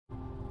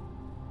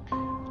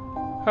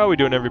How are we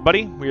doing,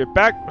 everybody? We are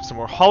back with some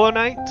more Hollow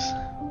Knight.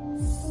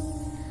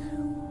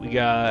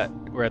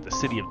 We're at the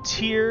City of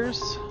Tears,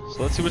 so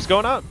let's see what's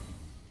going on.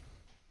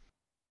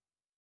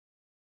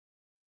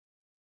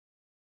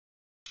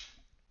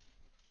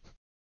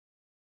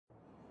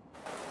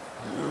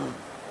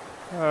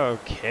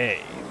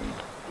 Okay.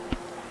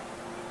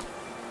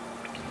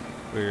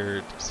 We're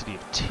at the City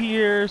of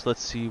Tears.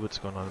 Let's see what's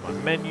going on in my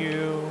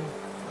menu.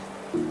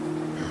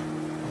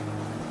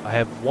 I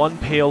have one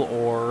pale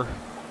ore.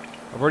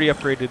 I've already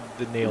upgraded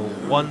the nail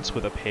once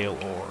with a pale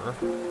ore,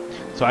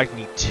 so I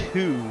need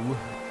 2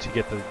 to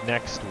get the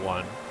next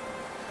one.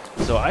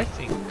 So I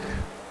think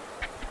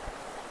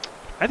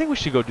we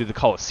should go do the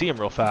Colosseum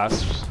real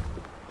fast,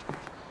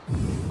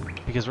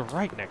 because we're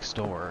right next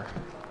door.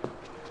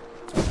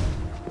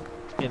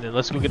 And then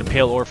let's go get a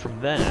pale ore from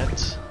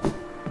that,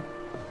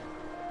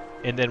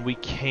 and then we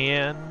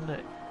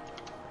can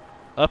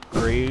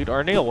upgrade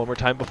our nail one more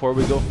time before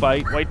we go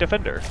fight White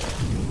Defender.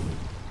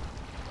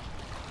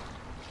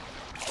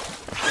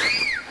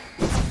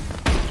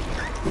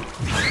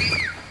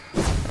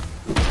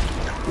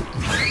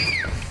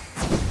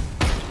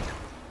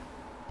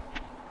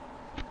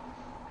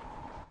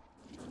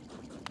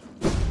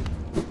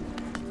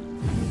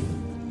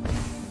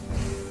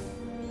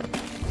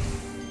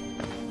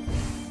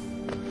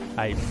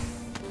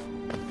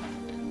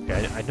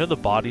 I know the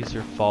bodies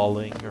are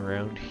falling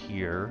around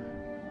here.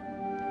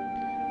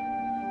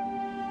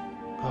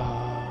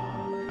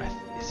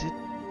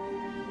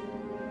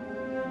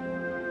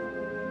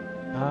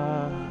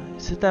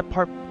 Is it that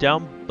part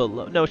down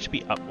below? No, it should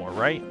be up more,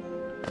 right?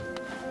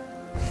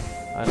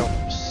 I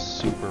don't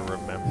super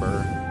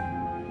remember.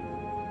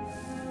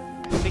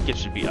 I think it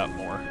should be up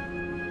more.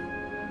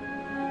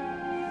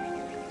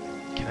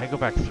 Can I go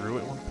back through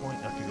at one point?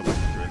 I can go back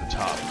through at the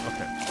top.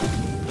 Okay.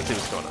 Let's see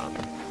what's going on.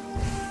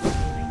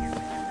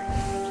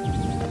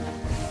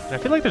 And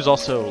I feel like there's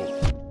also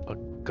a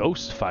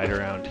ghost fight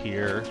around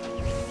here,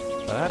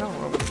 but I don't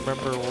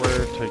remember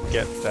where to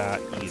get that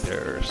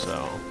either,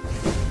 so...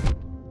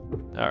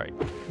 Alright.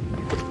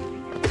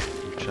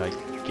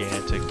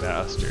 Gigantic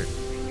bastard.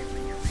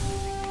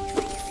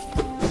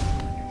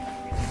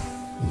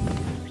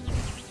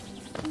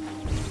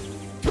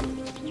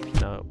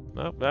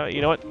 No,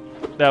 you know what?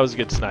 That was a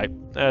good snipe.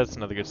 That's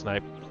another good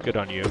snipe. Good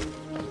on you.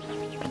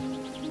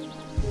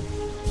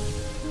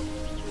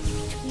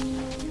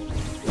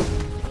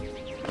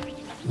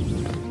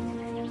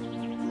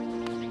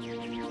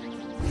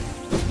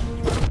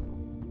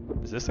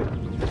 Is this it?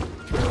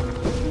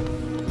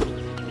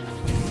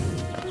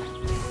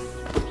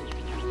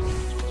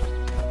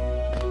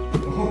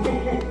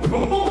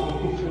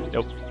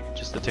 Nope,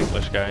 just the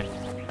ticklish guy.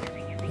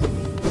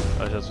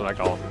 That's what I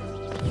call him.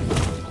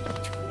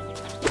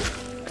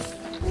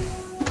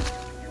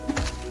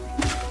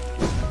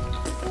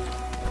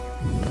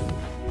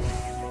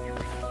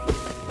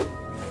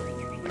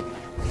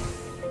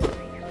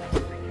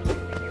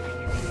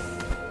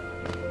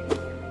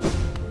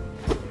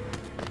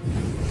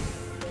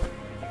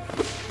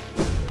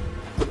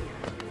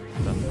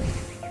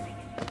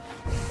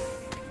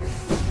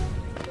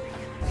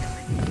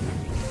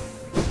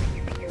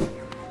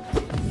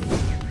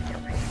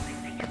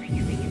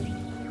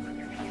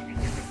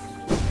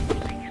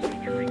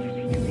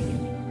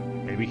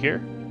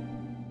 Here?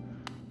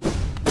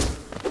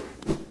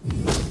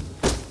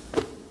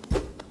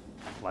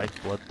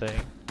 Lifeblood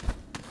thing.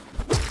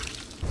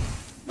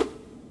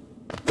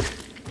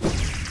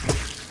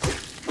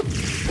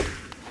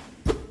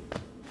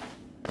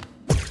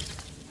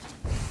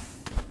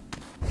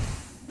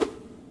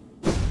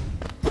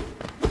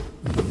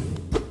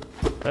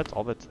 That's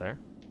all that's there?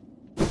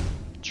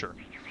 Sure.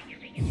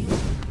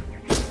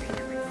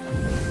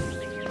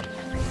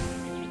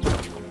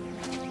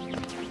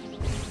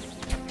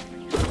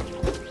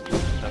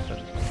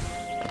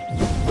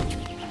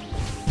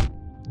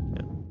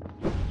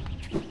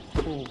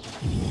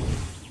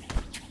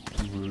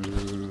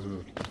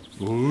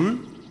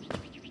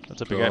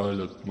 That's a big guy.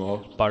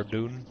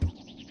 Bardoon.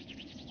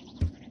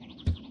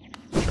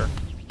 Sure.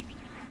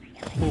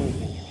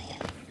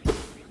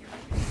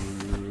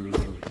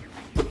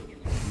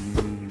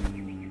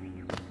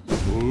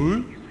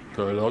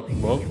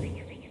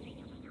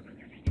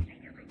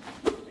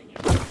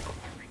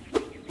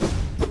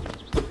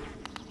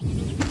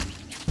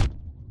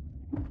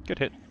 Good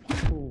hit.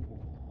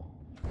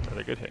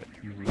 Another good hit.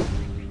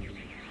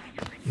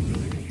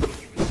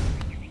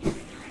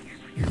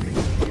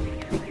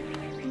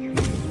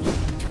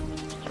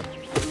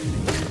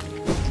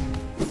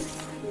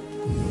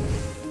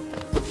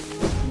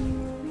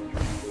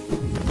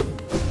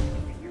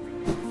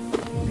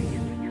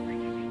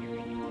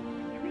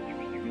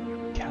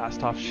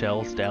 Cast off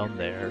shells down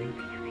there.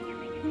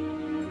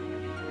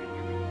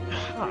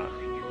 Huh.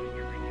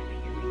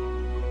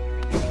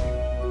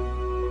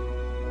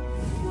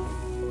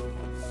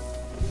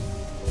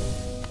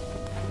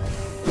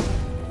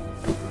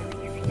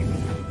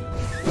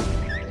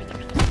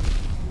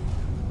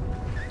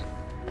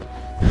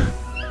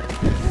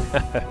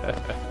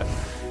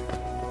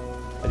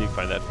 I do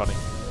find that funny.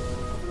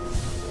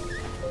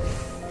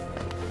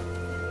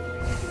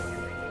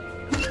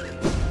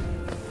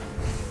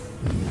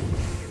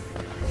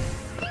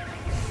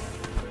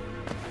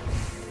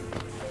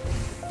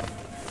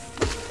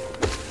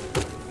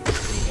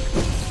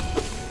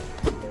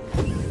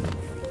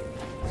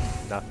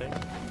 nothing.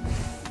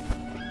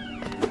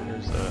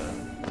 There's a...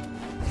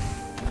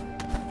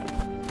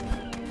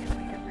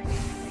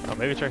 Oh,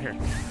 maybe it's right here.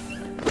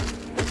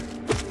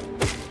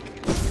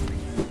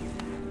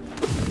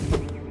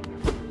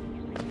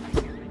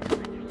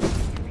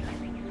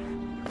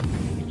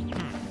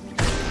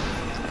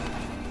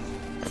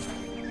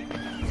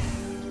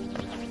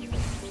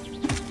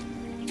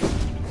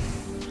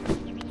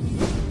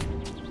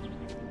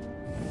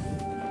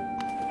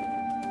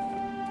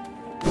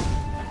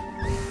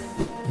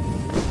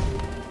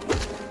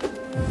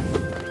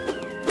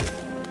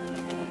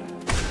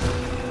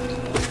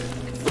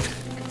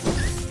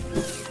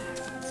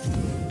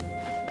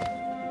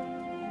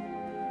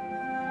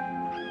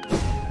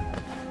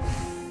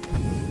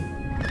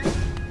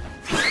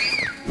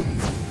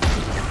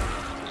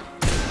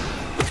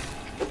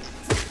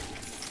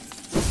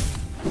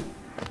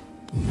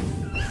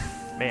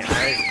 Man,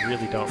 I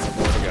really don't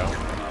remember where to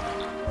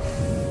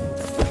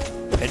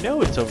go. I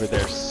know it's over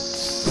there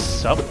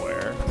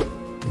somewhere.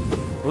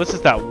 Well, this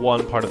is that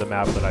one part of the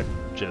map that I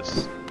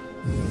just...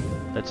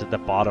 That's at the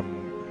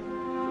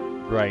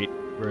bottom right,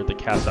 where the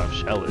cast-off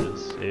shell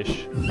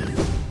is-ish.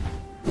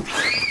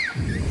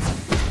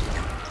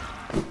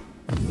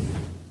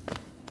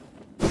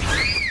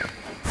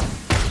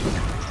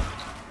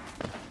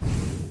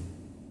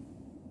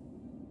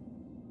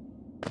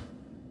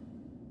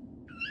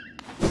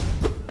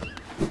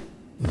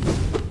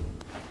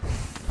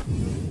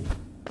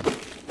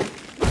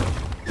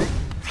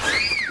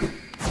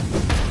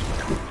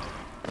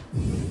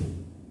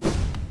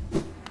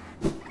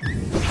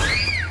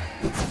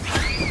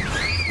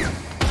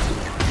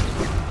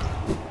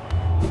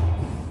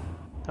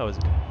 How is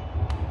it?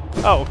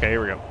 Oh, okay, here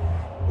we go.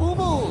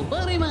 Ubu,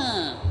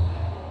 Barima.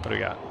 What do we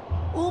got?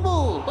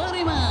 Ubu,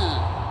 Barima.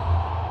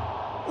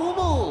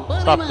 Ubu,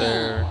 Barima. Stop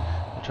there.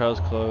 The trial's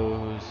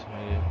closed.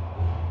 Maybe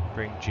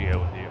bring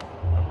Geo with you.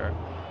 Okay.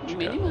 What you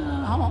got?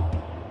 Minima, how?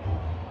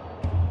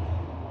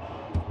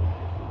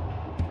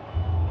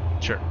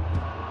 Sure.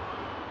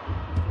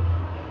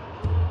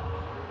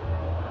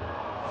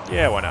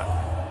 Yeah, why not?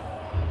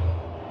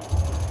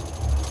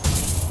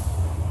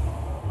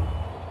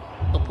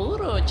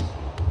 Apuroj.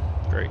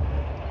 Great.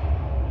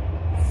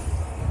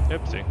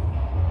 Oopsie.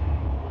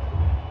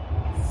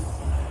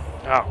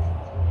 Oh.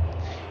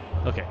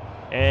 Okay.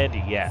 And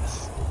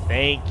yes.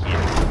 Thank you.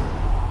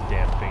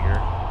 Damn finger.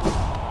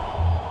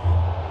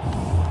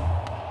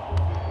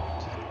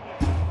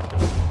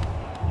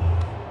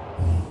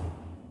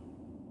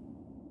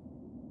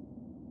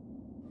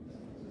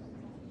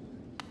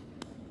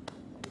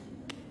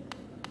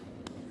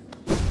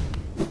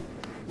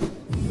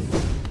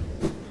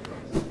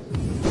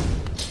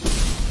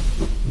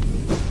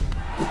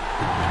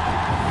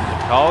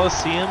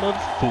 Coliseum of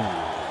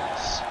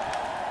Fools.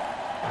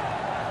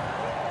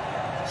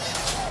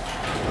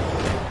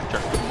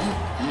 Sure.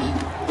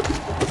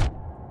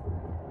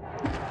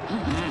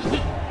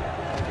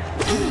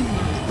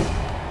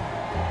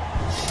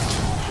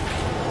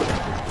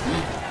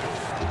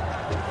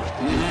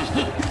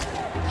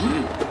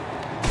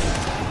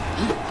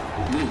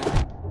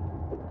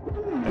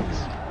 Thanks.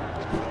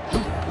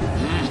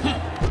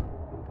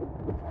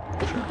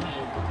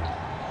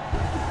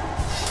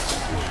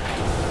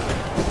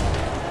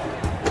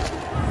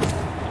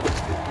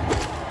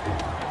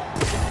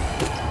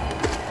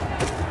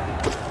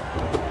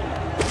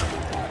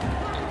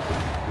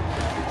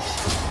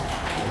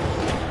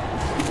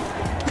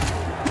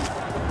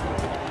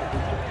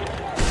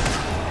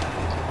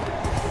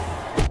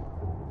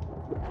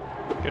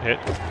 Good hit.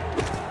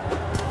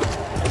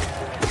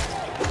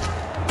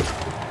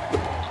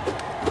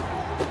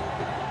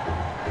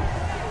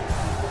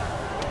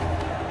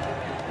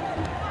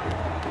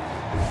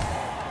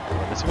 Am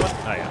I missing one?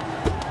 Oh, yeah.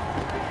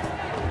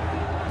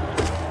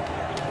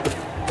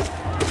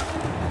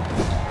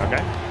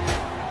 Okay.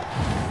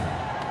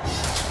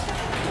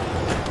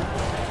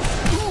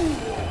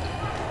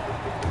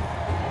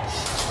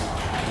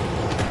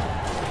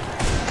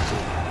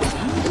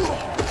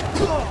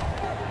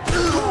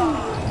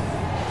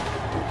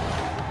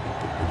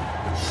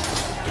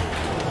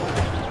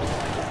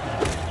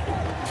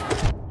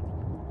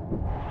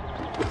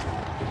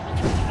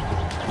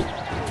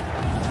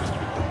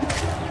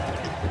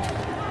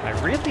 I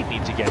really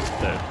need to get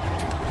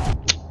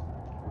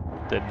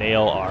the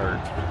nail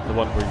art, the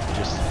one where you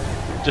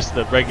just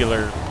the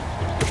regular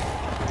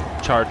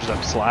charged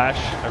up slash.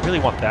 I really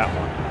want that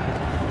one.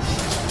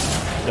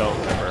 Don't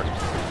remember.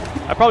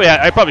 I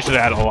probably should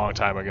have had it a long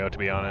time ago, to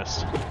be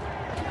honest.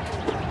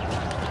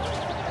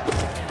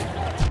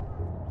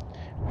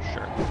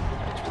 Sure.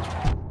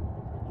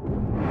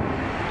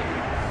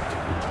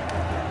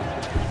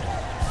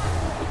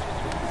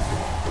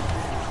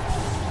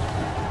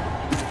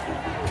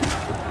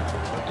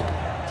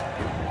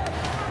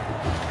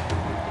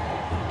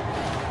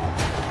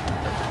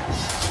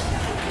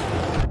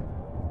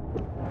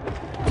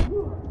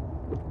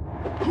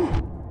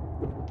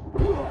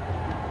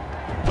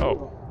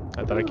 Oh,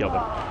 I thought I killed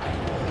him.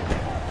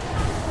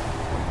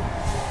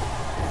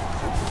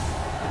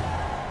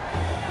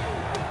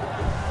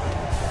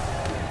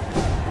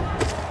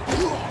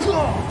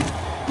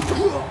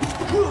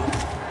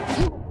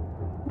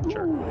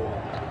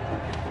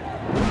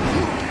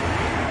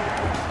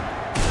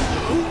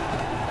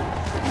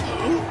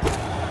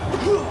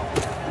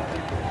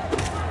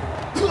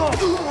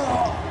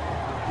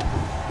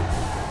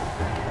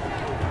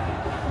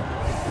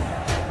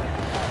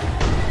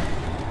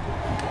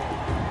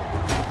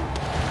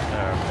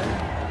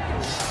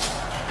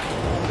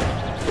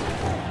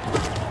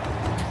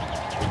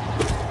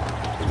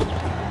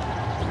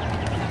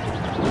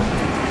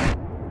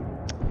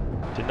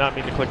 Did not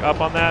mean to click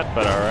up on that,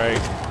 but alright.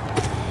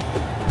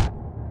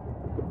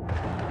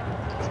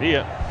 See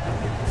ya.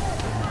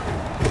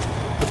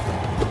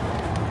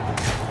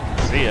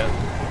 See ya.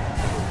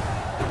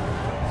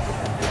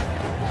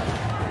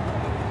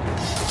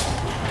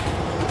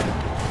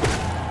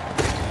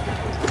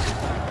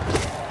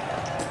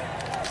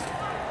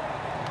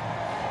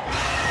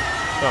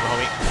 Come on,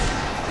 homie.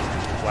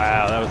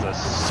 Wow, that was a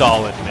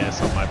solid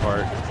miss on my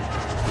part.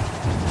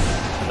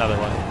 Another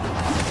one.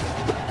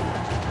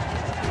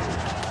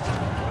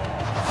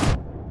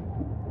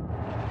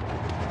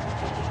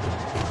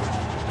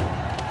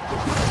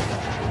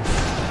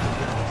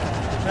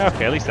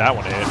 Okay, at least that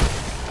one hit.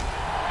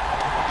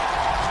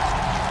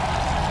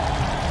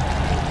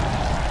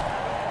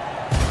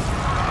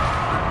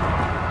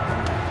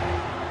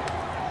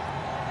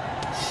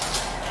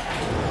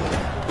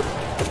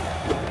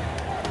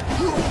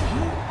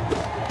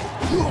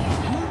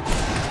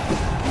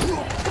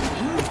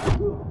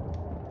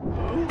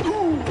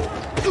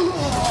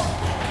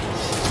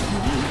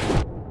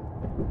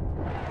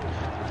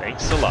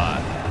 Thanks a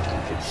lot.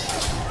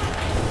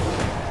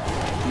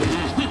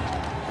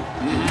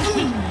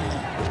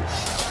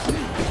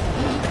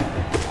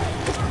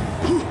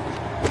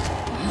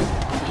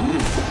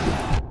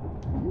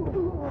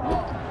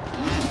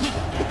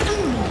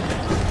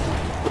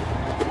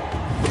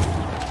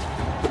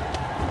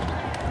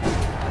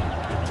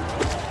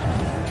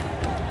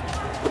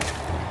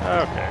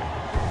 Okay.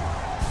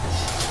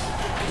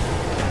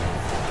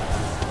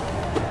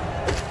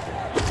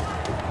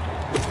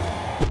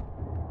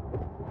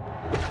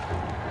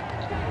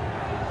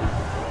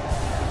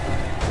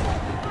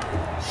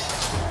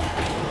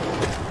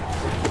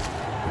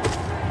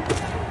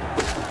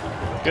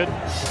 Good.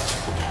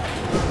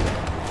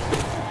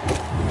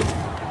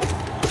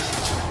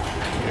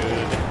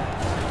 Good.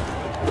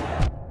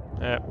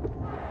 Yep.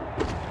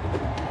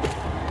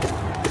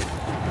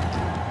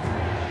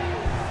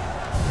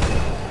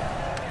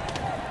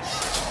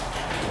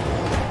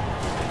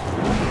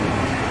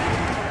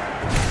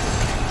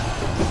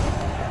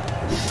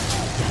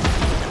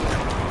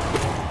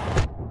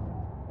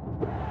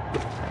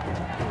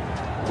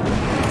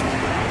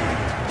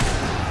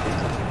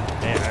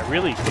 Man, I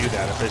really do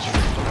that if I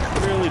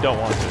really don't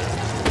want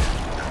to.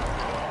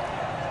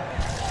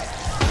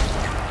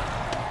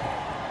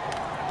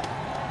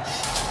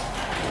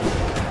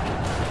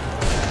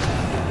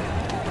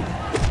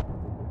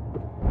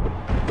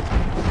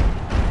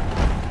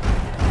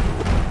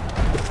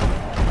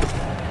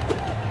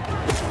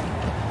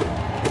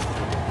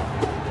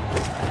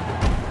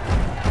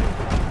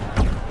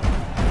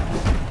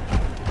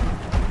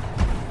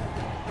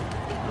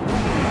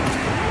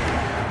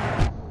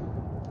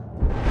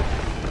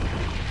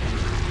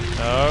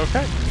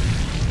 Okay.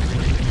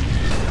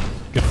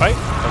 Good fight.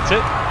 That's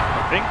it,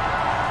 I think.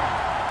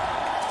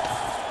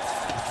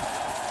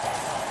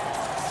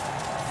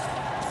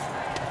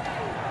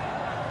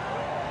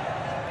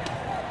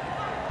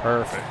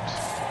 Perfect.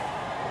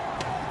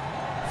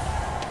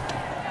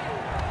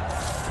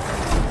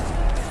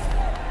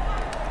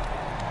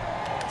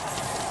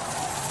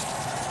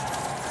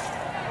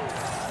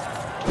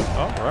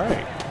 All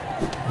right.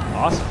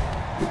 Awesome.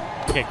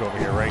 Can't go over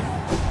here, right?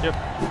 Yep.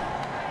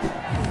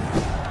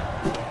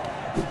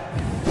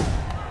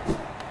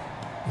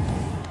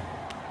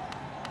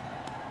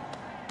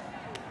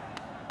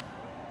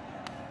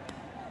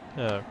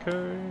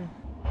 Okay.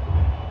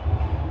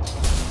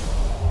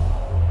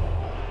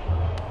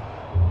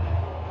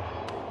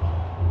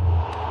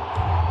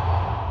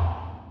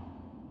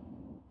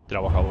 Did I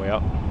walk all the way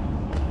out?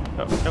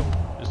 Oh, no,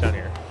 just down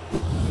here.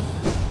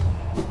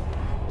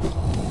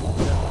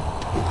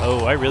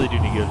 Oh, I really do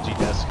need to go to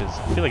GS because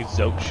I feel like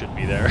Zoke should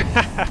be there.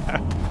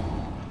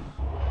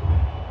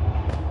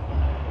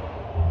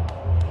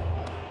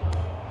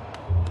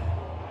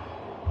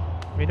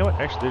 You know what?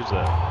 Actually, there's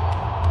a...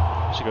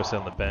 I should go sit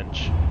on the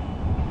bench.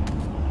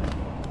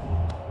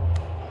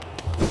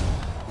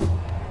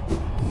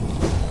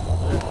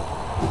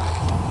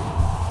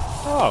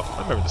 Oh,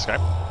 I remember this guy.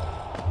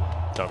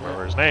 Don't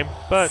remember his name,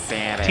 but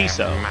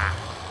Tiso.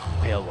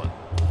 Pale one.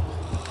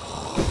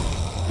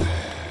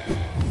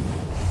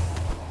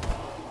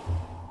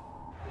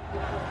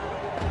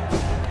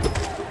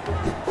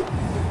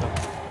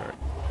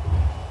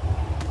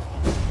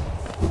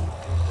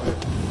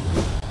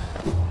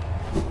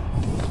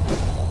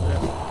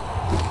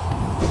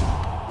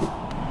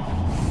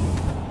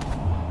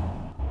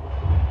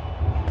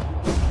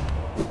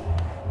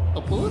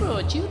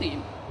 Puro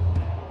children.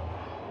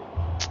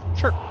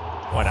 Sure,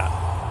 why not?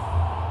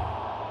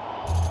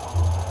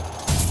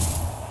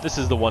 This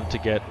is the one to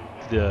get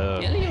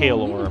the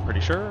Hail Ore, I'm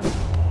pretty sure.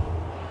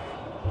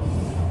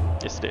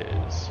 Yes, it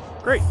is.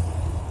 Great.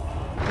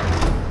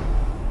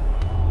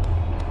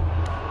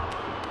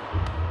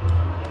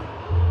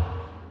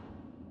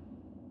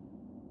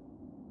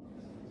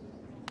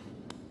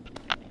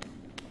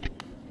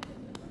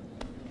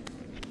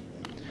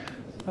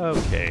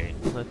 Okay,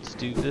 let's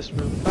do this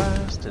real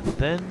fast, and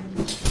then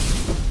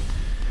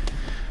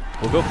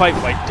we'll go fight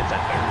White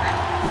Defender.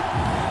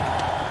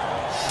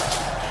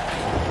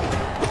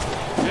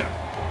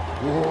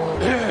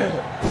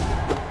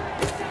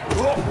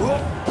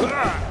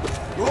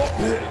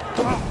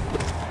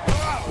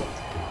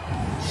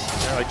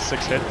 Yeah, like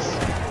 6 hits.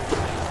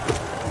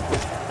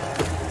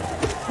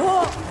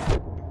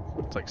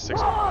 It's like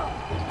 6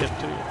 hit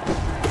too.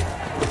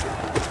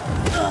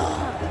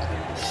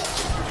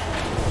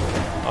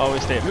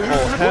 Always stay at full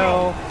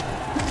health.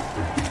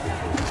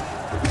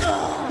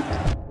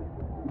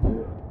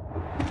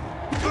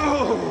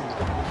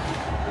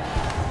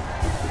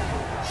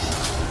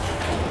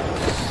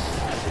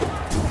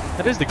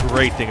 That is the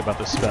great thing about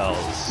the spells.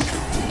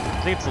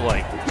 I think it's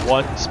like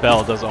one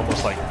spell does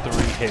almost like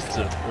 3 hits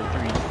of, or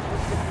 3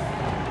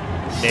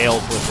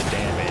 nails worth of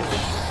damage.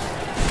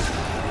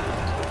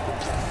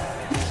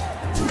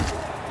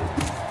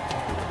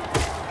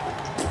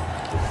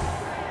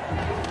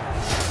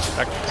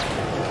 Back to this one.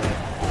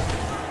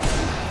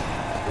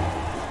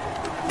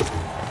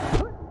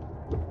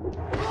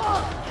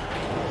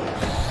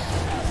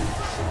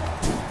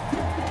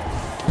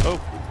 Oh,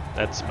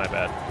 that's my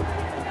bad.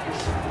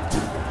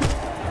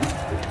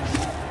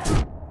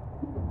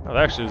 Oh,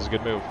 that actually was a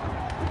good move.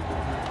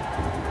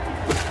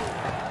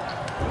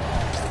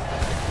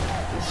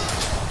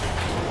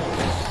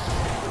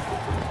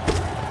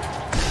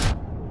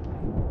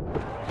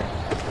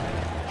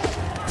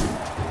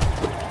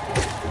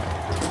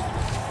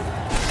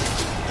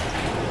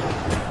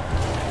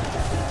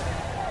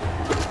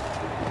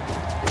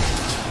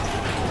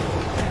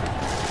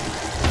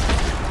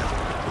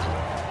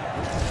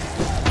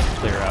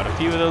 Clear out a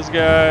few of those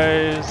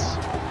guys.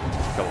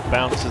 A couple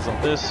bounces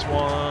on this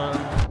one.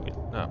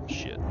 Oh,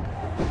 shit.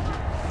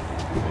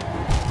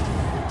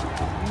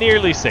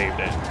 Nearly saved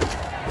it.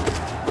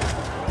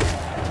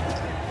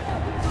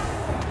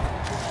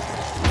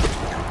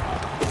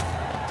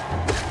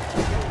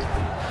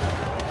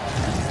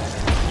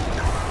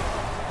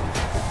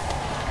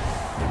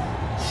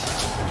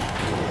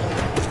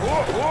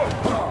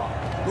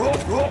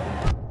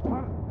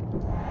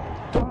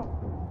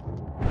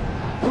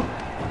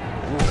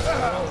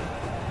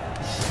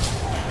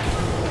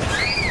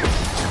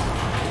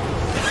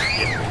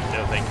 Yeah,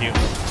 no, thank you.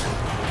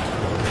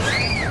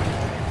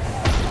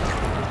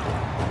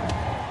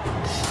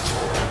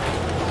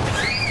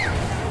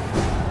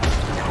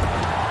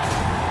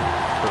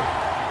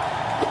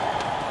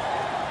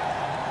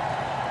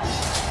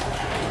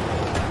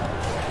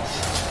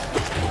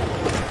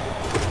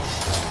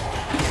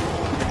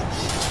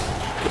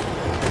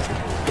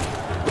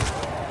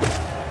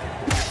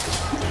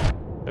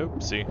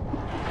 Oopsie.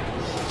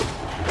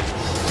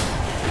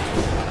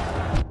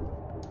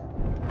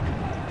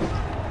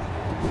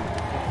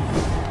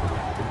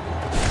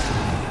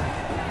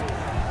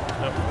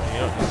 Nope,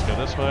 yep, let's go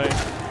this way.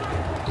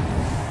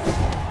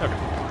 Okay,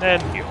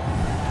 and heal.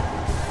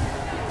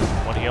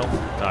 1 heal?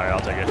 Alright, I'll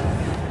take it.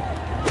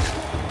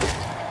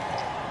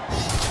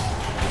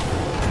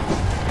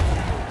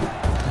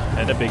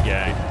 And a big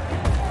guy.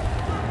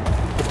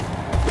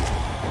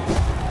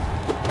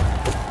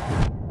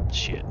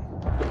 Shit.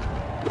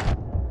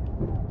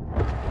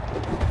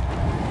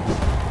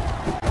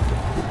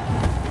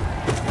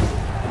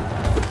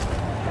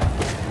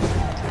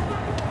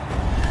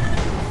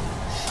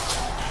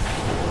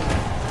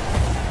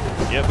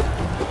 Yep.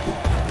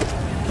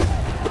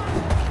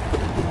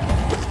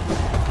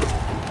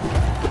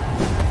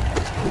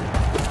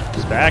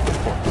 Just back and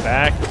forth,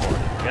 back and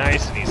forth.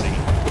 Nice and easy.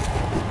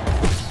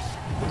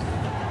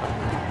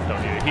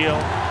 Don't need a heal.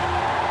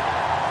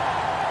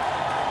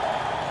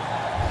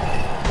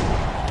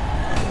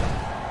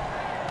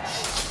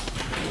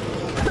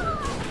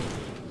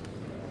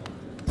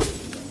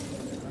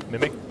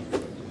 Mimic.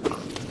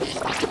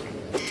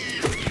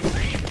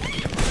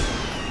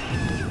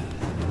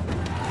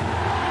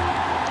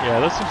 Yeah,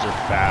 those things are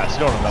fast.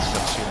 You don't want to mess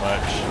with them too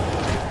much.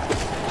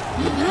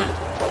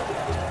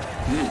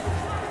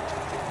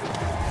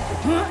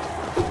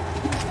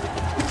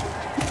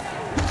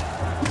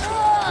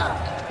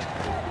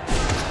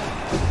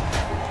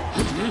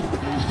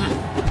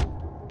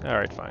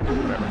 Alright, fine.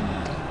 Whatever.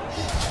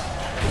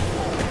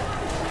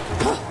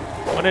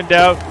 When in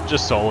doubt,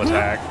 just soul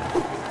attack.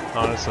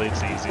 Honestly,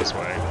 it's the easiest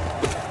way.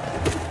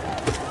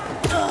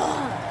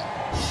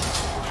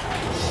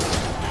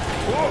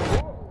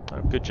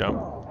 Oh, good jump.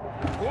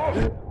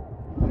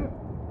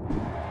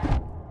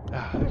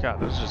 Ah, God,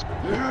 that was just...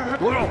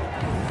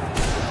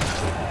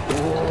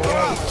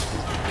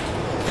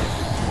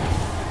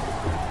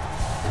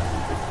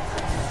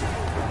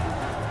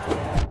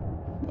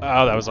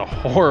 Wow, that was a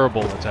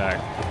horrible attack.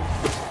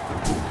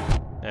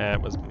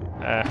 It was...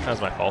 that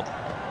was my fault.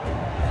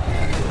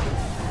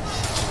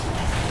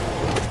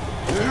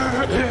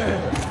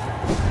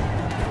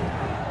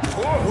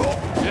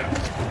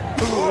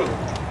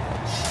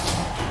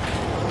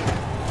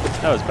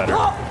 That was better.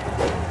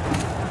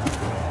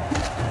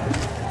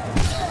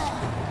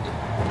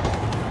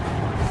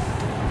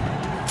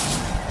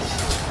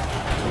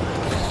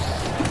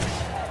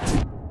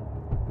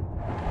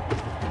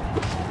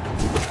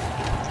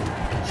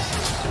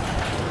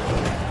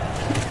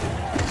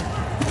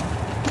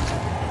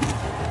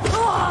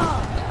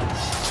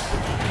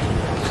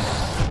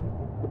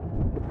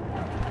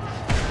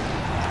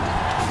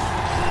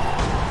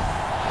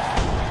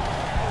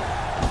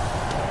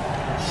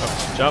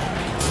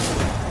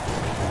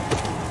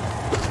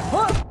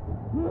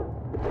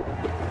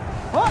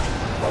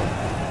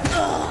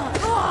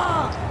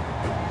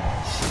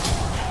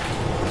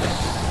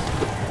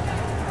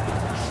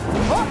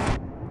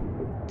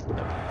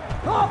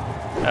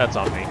 That's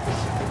on me.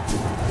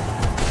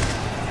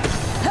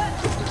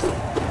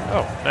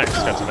 Oh, nice.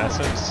 Got some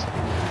essence.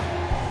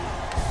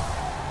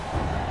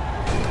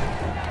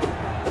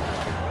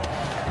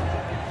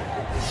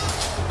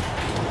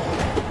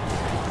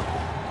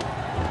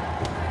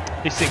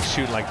 These things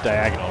shoot like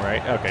diagonal,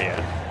 right? Okay,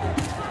 yeah.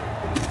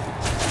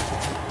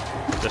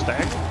 Just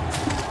diagonal?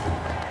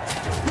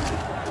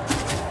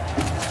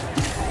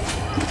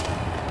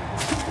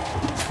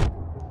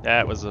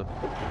 That was a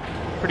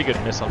pretty good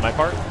miss on my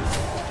part.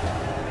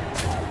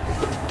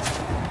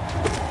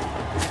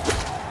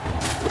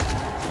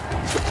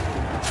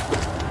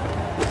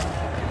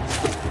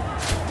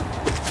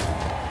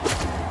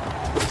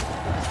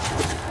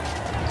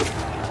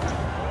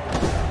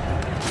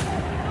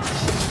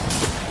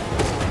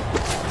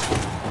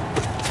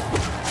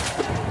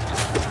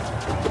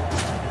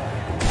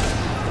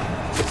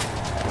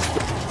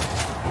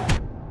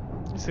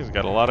 This thing's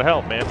got a lot of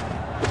help, man.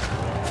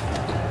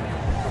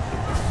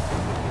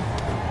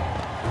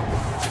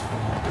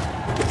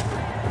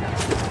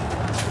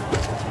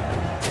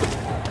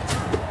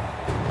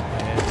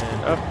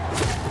 And up.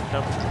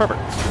 No,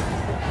 perfect.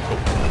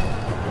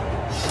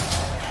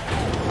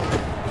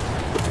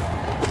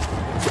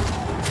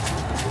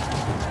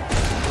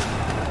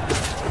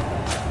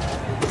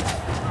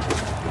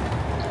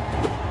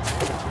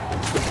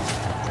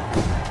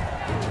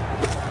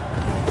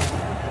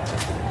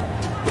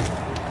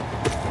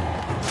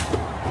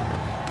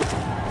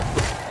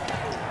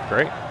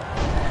 Great.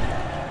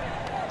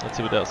 Let's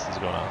see what else is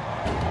going on.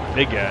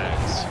 Big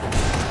guys.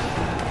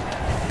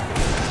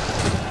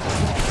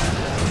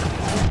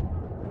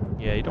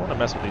 Yeah, you don't want to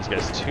mess with these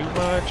guys too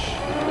much.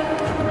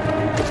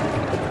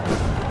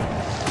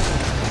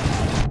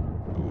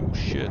 Oh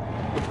shit.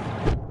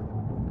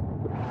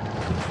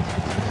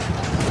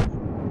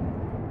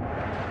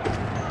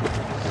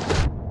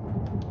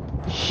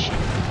 Shit.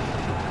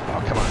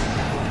 Oh, come on.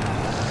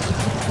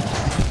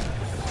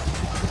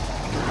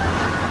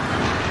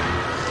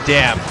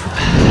 Damn.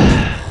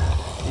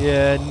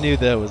 Yeah, I knew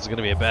that was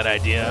gonna be a bad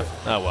idea.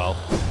 Oh well.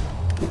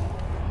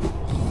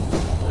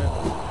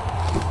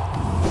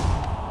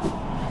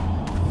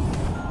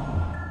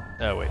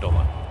 Oh wait, hold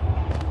on.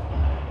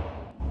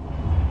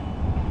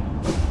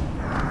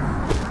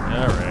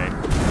 Alright.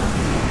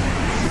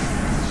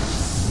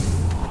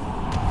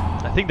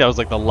 I think that was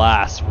like the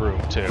last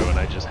room too, and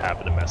I just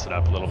happened to mess it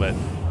up a little bit.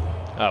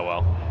 Oh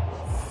well.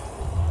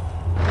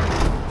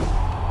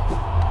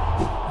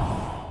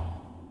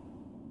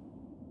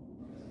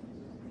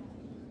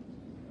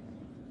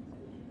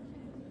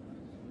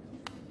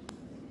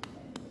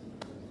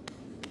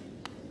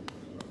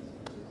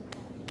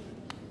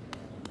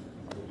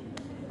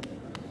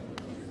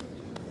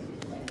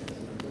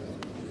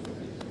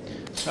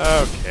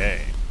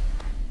 Okay.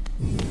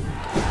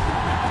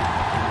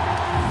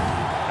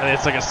 And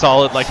it's like a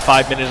solid like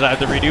 5 minutes I have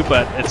to redo,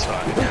 but it's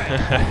fine.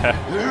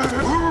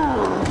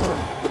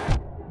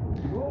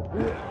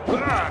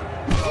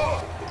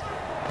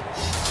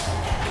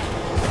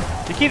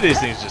 The key to these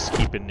things is just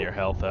keeping your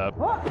health up.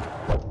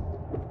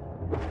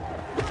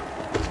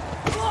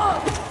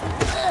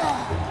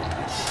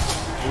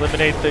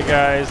 Eliminate the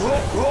guys,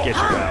 get your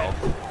health.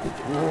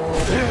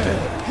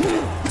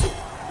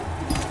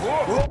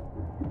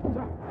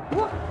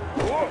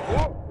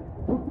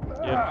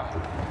 Yep.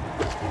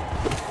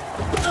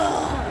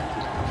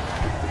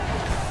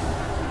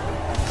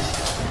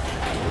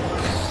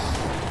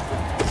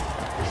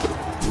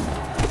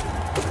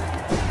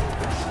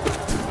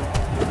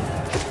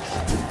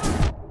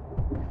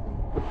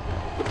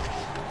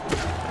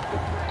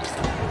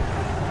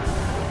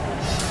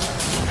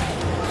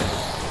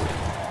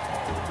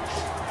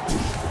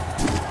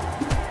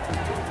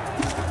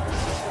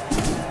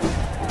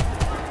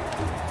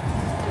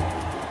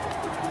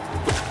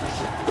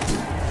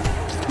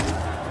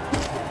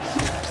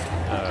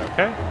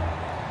 Okay.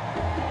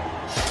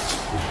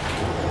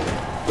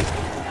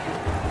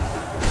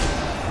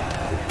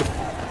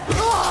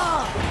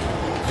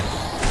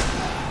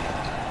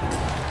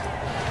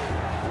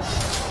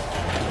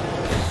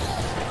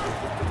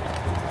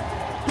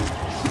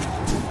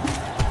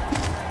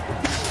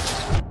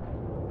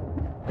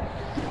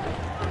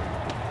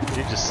 Did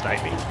you just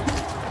snipe me?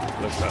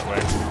 Looks that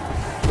way.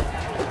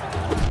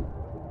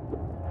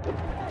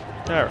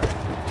 Alright.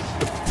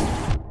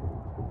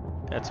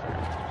 That's fair.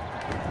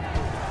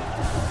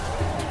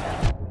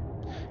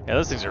 Yeah,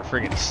 those things are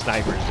friggin'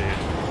 snipers, dude.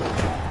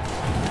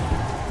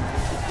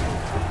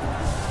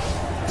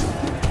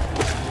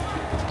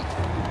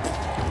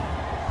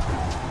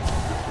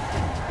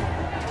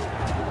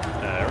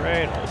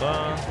 Alright, hold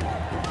on.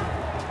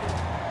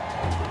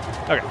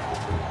 Okay.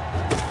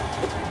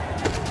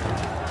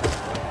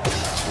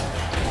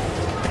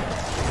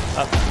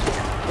 Up.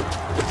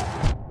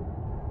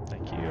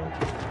 Thank you.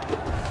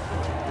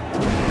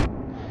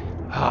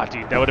 Ah,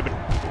 dude, that would have been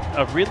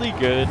a really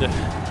good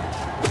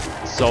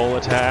soul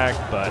attack,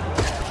 but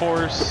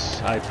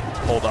course, I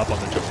hold up on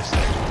the joystick.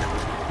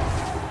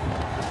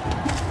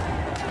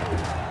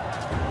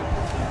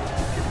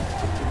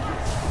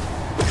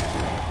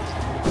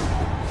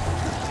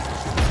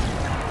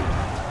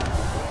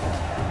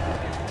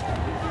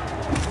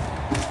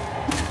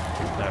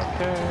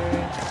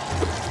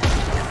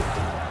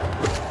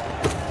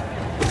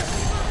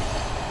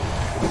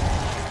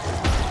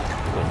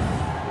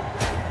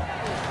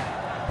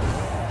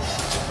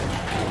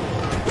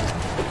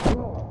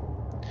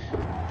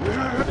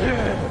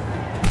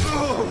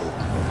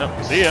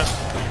 See ya.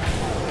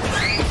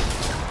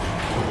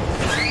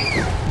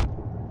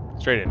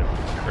 Straight into him.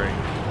 Great.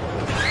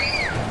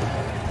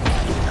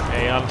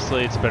 Hey,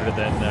 honestly, it's better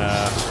than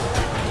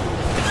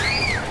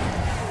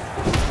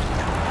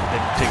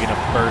taking a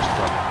burst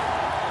from him.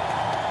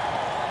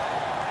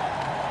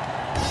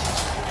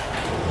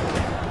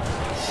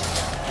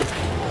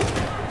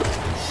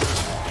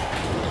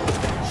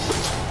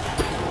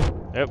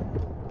 Yep.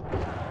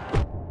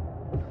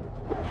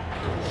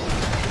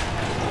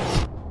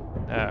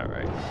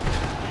 Alright.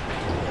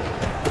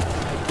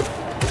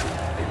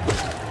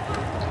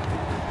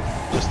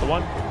 Just the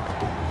one?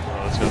 So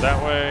let's go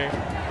that way.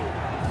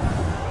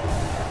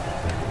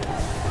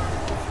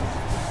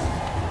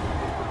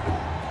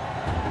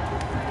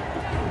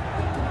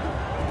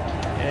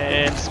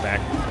 And smack.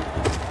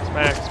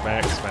 Smack,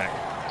 smack, smack.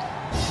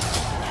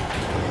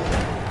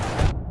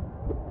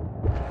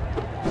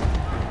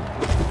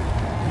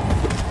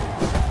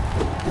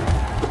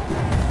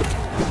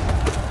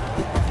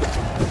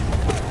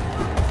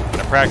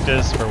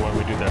 Practice for when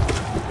we do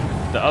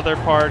the other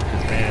part,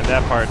 because man,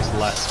 that part's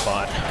less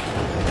fun.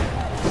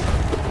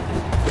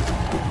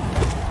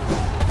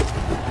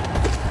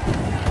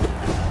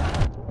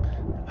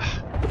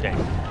 Dang.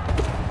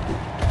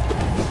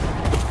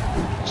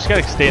 Just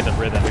gotta stay in the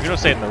rhythm. If you don't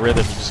stay in the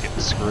rhythm, you just get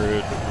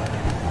screwed.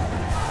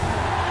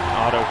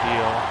 Auto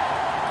heal.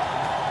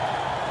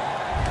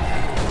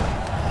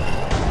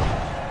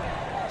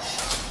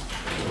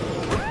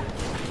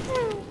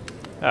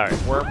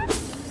 Alright, worm.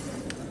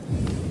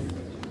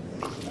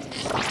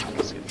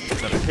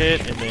 Another hit,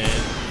 and then...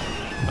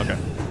 Okay,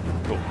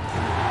 cool.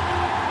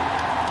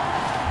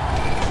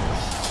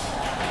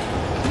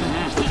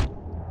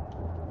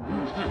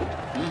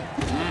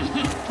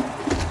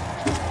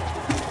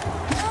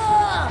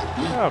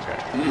 Okay.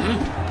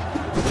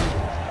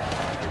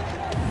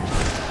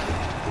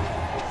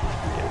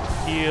 Get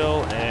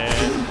heal,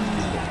 and...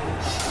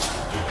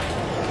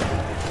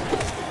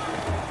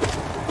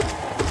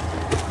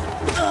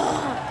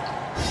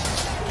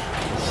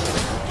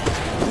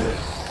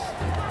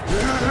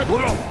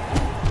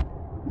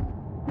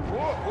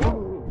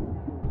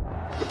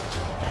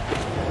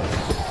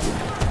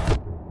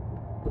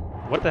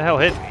 What the hell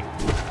hit me?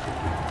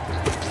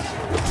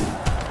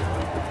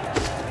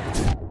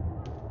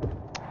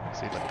 Let's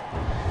see that.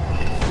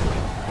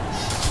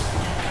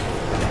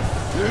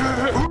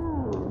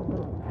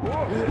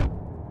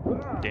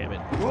 Damn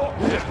it.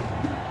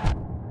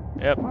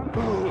 Yep.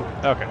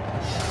 Okay.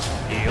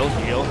 Heal,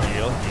 heal,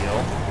 heal, heal.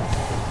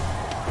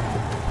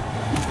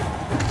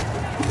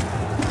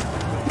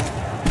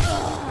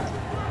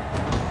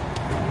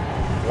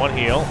 One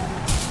heal.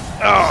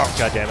 Oh,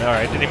 god damn it.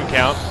 Alright, didn't even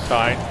count.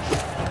 Fine.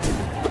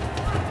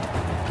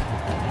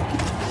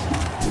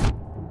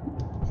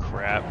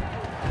 Crap.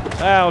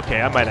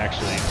 Okay, I might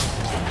actually...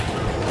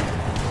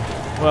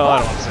 Well, I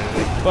don't want to say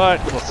anything, but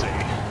we'll see.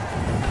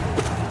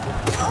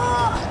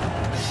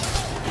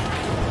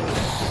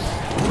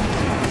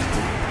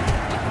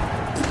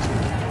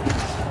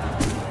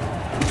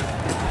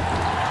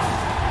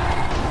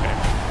 Okay.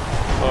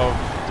 Oh,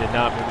 did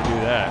not mean to do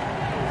that.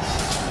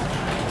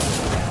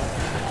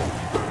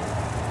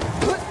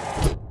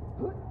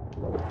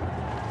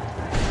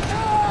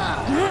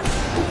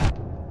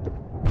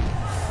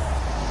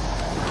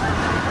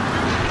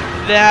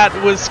 That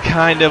was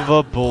kind of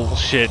a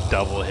bullshit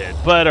double hit,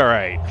 but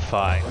alright,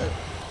 fine.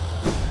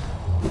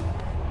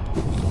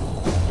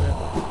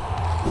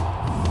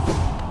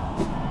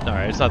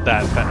 Alright, it's not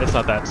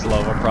that slow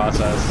of a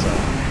process, so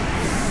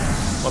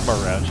one more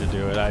round should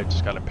do it. I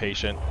just got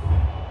impatient.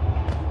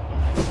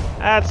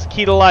 That's the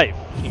key to life.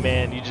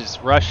 Man, you just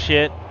rush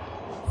shit.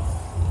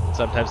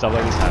 Sometimes stuff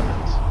like this happens.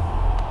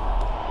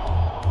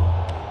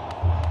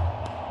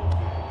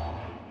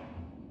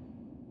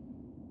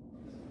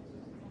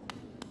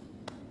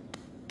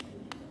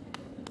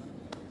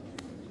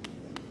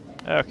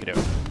 Okie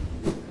doke.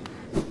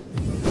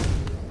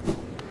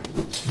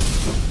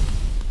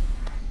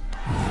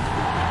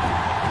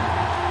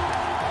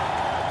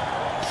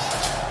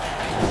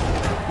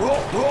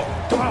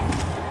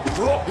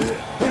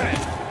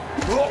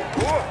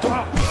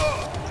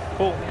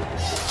 Cool.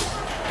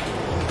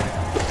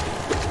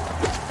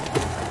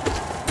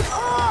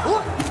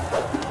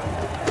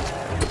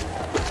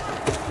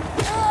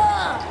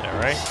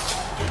 Alright.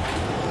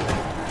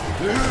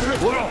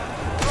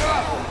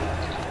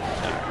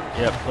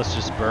 Yep, let's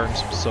just burn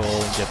some soul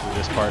and get through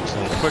this part a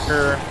little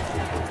quicker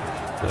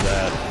so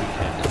that we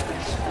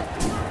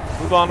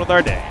can move on with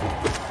our day.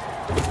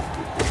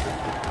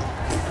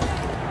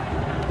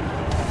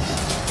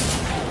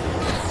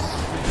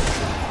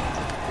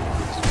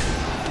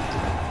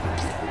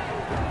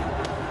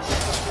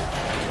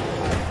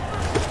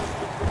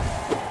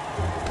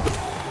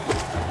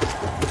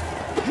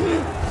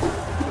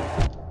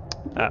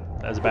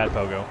 bad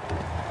pogo.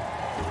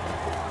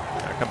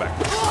 Alright, come back.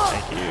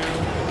 Thank you.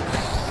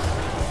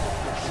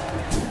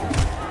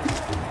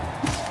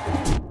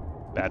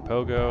 Bad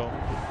pogo.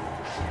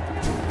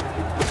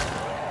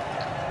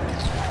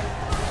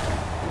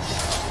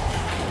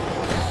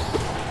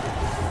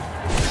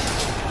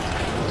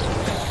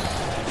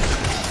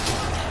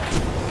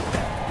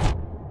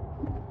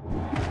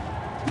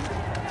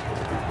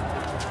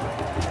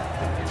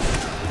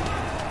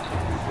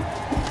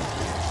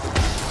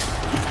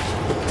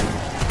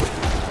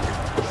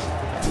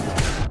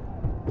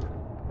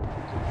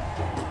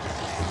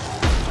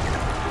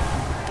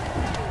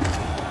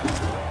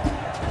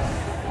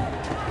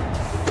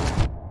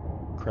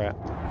 Crap.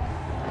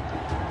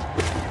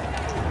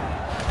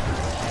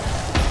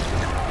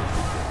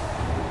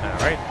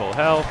 Alright, full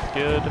health,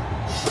 good.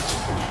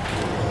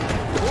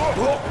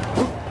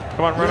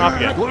 Come on, run off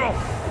again.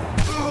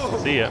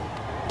 See ya.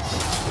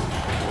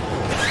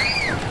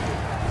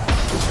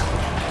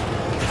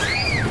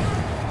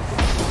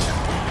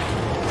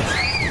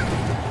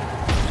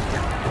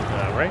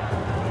 Alright.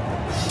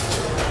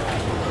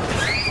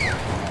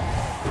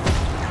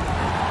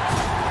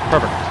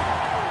 Perfect.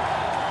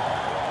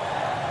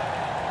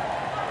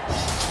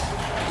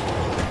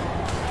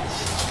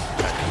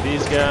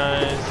 These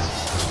guys.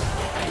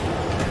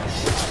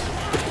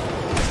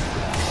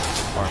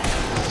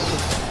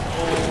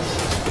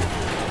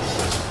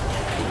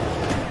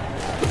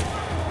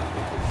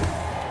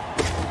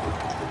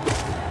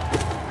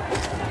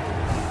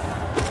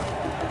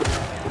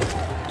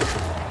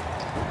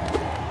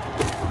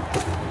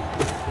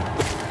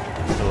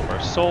 Fill up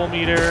our soul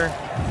meter.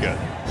 Good.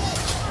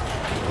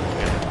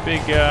 And the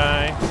big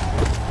guy.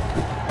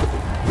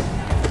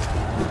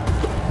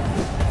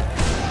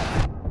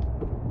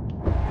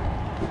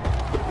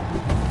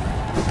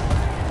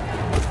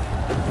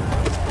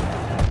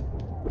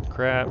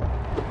 Crap.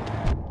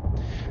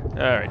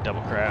 Alright,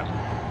 double crap.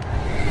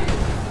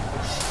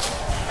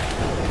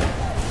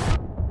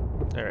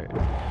 Alright.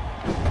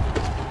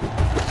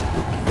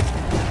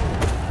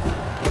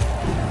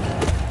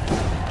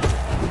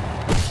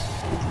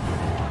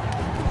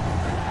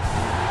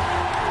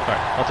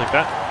 Alright, I'll take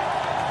that.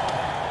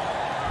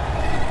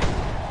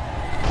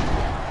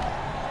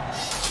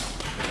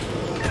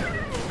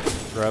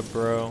 Grub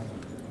bro.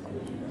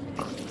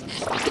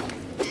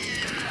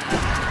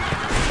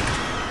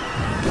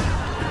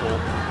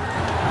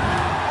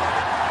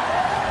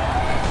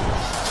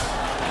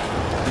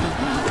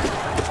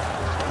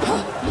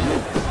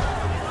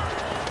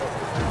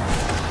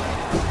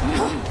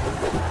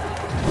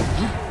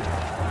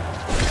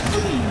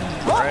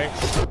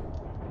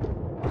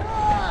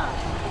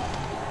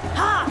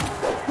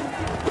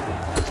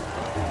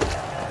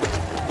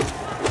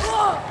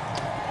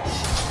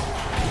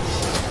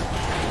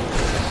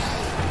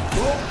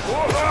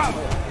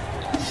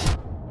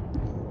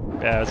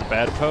 Yeah, it was a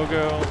bad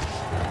pogo.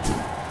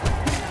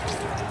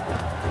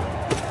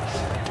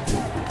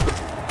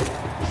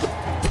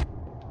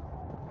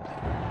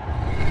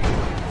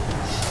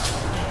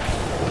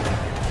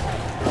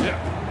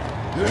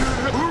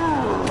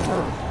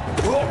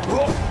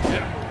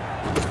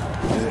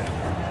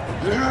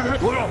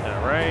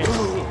 Alright.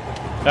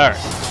 Alright.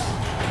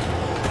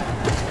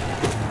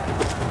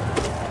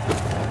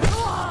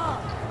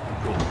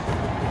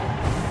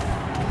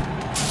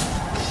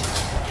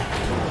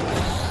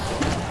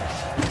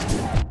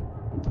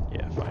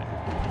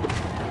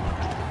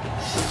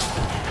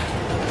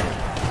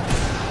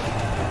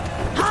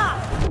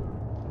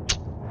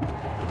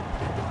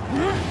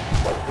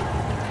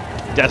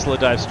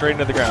 Desolate dives straight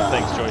into the ground.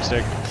 Thanks,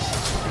 joystick.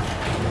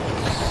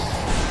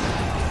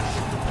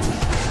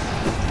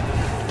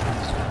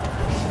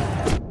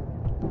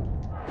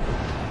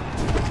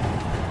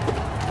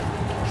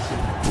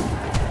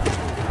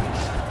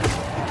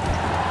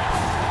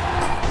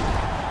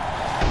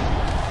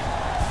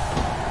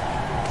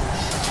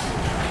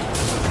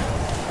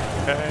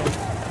 Okay.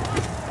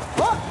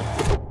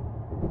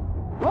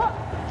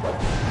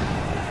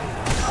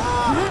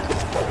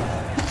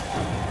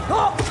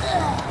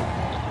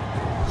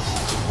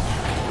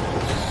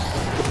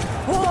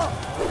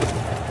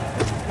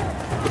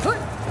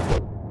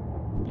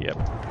 Yep.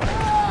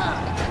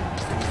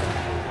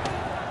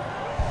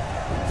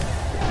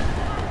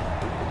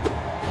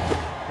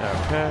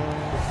 Okay.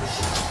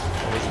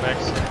 What was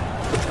next?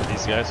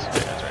 These guys? Yeah,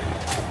 that's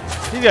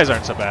right. These guys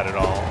aren't so bad at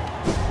all.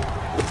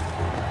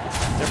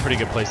 They're a pretty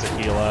good place to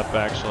heal up,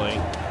 actually.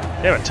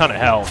 They have a ton of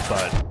health,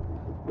 but...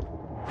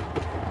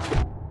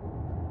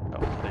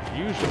 Oh, they're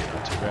usually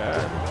not too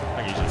bad.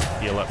 I can usually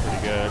heal up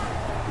pretty good.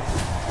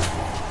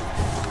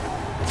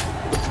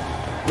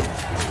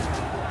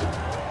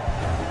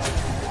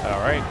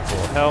 Alright,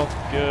 full health,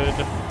 good.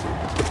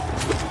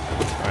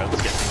 Alright,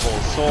 let's get full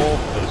soul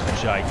for those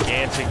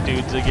gigantic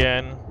dudes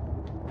again.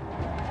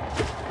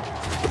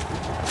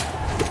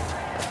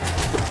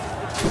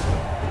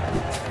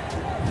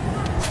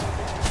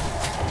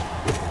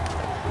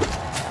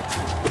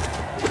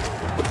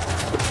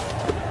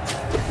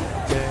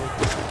 Okay,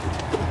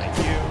 thank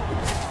you.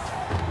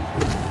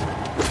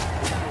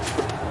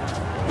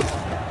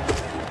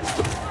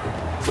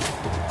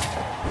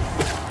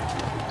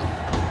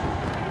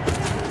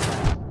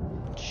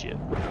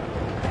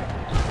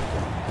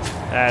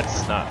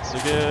 That's not so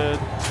good.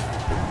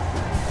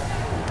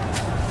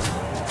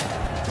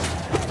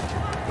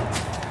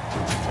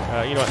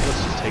 You know what?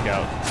 Let's just take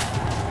out.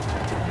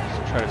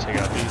 Let's try to take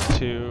out these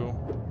two.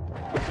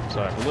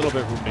 So I have a little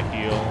bit of room to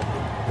heal.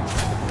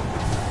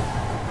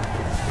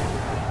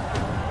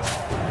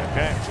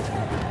 Okay.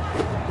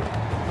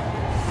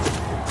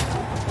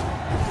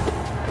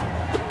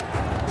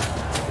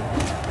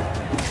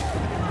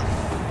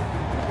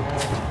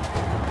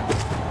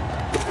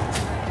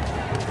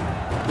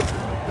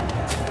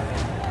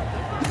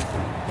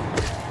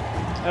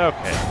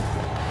 Okay.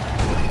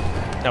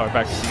 Now we're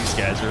back to these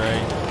guys,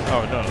 right?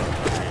 Oh, no. I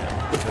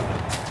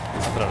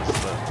thought it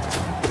was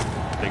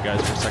the big guys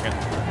for a second.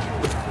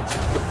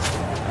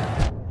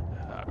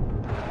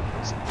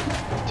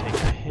 Take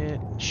a hit.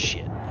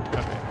 Shit.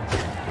 Okay.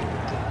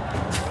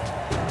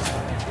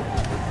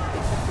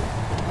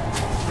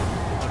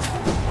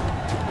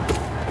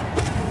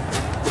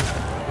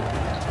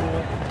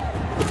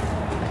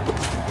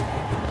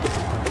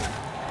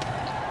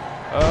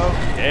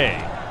 Okay.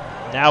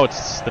 Now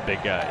it's the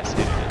big guys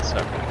hitting it,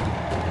 so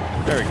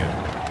very good.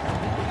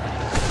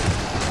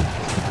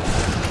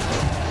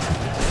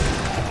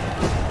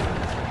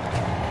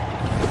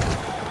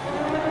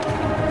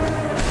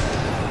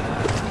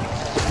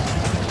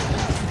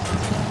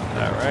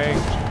 Alright,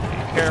 be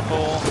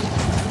careful.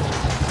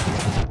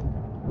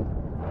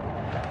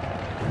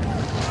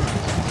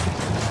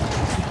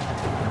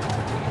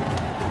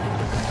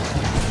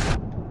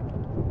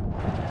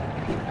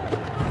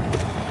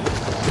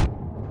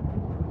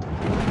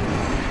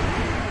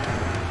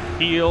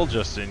 Heal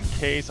just in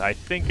case. I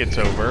think it's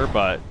over,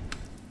 but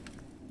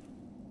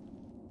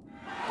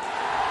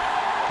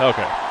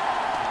okay.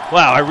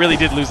 Wow, I really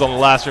did lose on the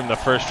last room the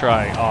first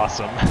try.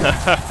 Awesome.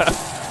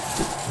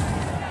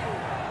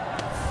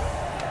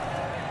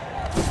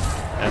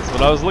 That's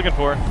what I was looking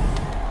for.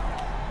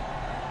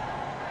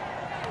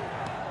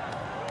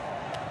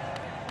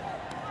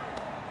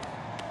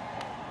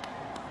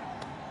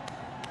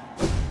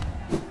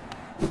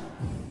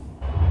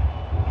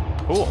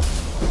 Cool.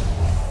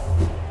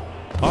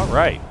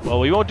 Alright, well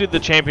we won't do the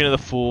Champion of the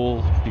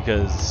Fool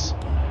because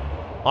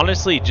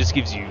honestly it just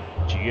gives you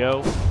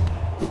Geo.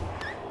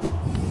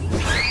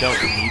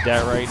 Don't need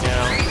that right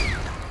now.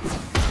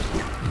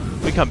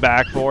 If we come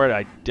back for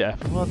it,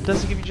 well,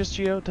 does it give you just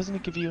Geo? Doesn't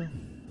it give you...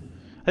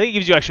 I think it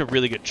gives you actually a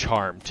really good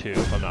charm too,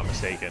 if I'm not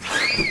mistaken.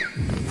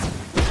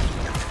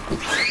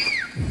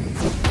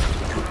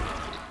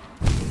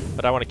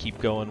 But I want to keep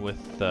going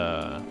with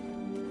I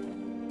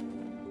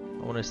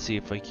want to see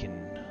if I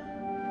can...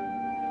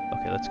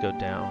 Okay, let's go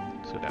down.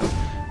 Let's go down.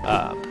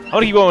 I want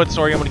to keep going with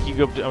story. I'm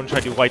gonna try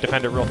to do White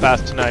Defender real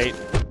fast tonight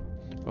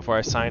before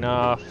I sign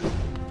off.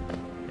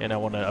 And I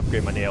want to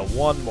upgrade my nail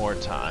one more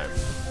time.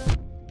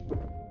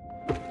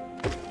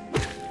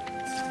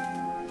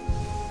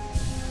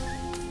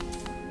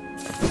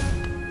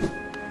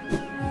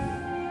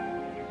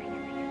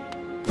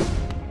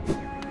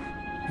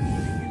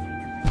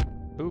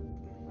 Oop.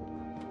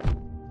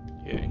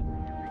 Okay.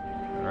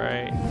 All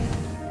right.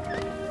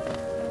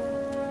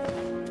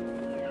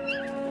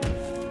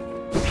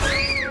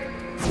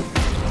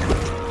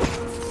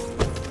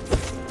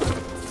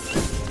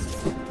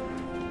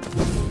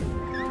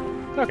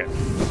 Okay,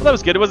 well that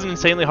was good. It wasn't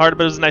insanely hard,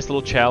 but it was a nice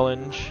little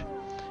challenge.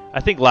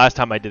 I think last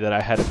time I did it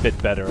I had a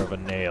bit better of a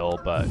nail,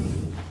 but...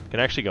 Can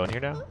I actually go in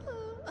here now?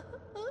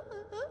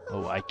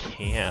 Oh, I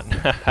can.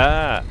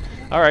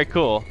 Alright,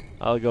 cool.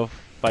 I'll go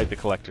fight the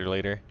collector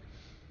later.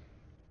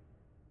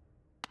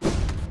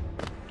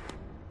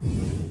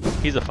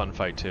 He's a fun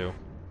fight too.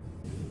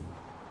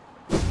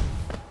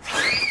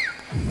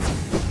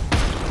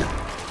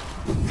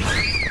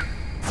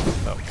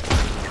 Oh.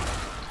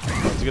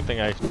 It's a good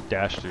thing I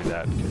dashed through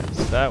that,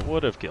 because that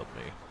would have killed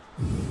me.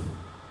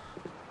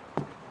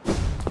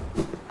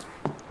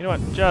 You know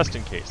what? Just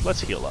in case,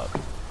 let's heal up.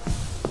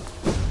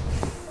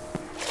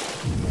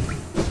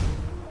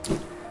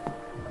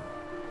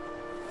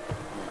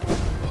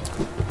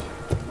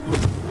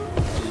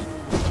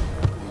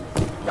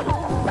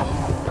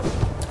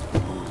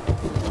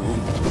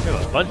 We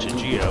have a bunch of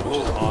Geo, which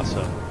is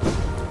awesome.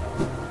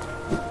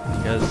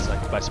 Because I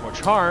can buy some more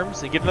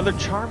charms and get another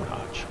charm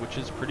notch, which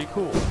is pretty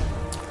cool.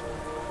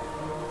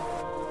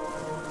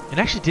 And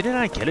actually, didn't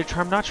I get a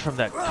charm notch from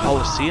that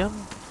Colosseum?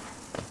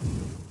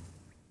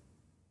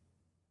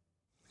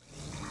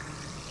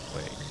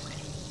 Wait.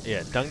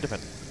 Yeah, Dung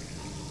Defender.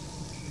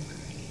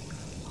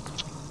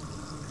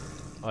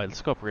 Alright,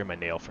 let's go upgrade my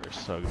nail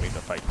first, so I can make the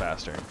fight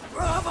faster.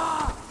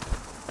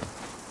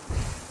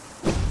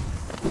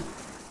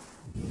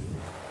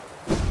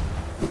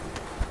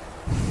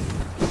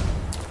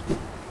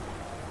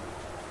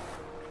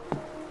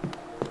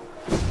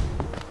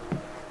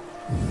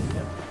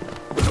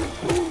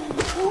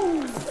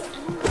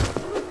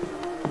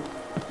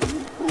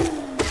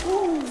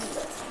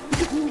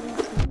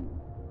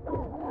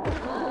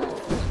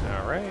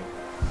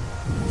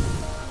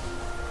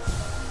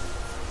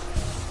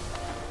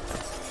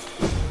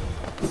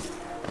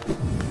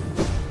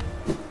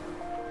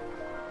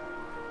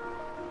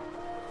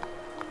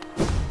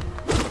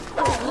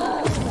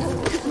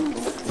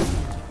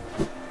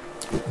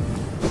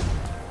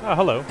 Oh,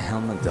 hello.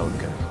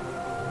 Helmadelka.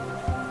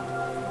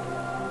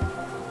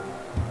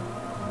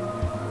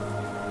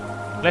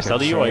 Can I sell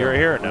to you while you're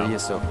here or no?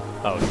 Yes, sir.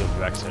 Oh, you'll be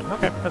back soon.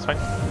 Okay, that's fine.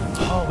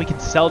 Oh, we can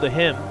sell to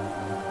him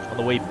on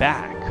the way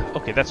back.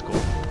 Okay, that's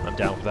cool. I'm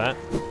down with that.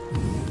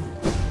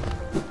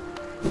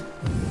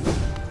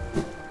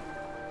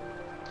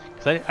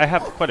 Because I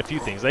have quite a few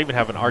things. I even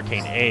have an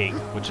arcane egg,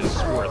 which is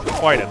worth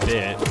quite a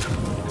bit.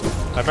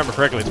 If I remember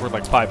correctly, it's worth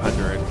like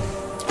 500.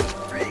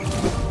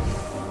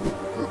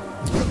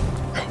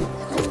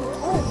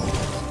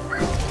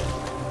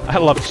 I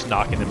love just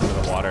knocking him into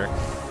the water.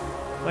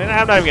 Like,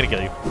 I'm not even gonna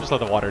kill you. Just let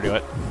the water do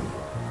it.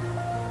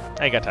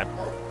 I ain't got time.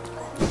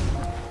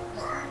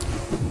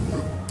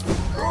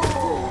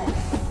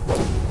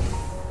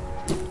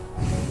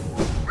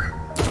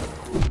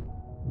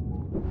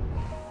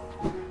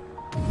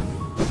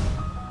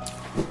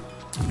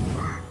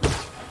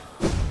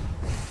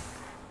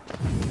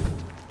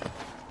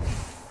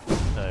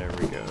 There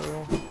we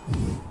go.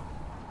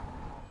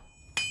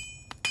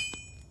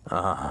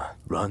 Ah,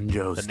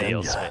 Ranjo The Stenja.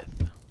 nailsmith.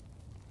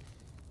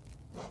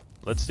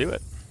 Let's do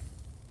it.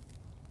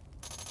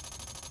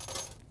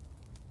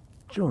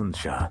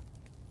 Jonsha.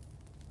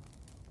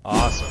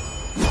 Awesome.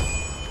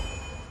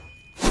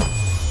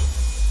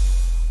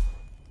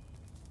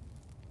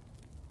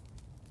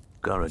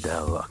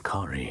 Garadel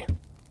Akari.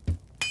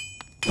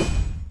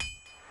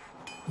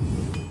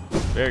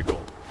 Very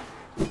cool.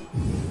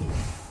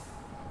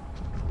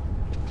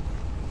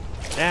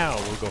 Now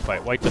we'll go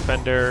fight White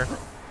Defender.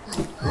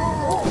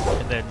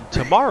 And then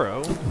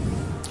tomorrow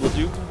we'll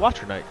do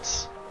Watcher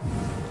Knights.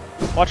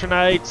 Watcher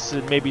Knights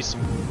and maybe some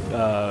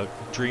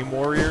Dream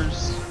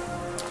Warriors.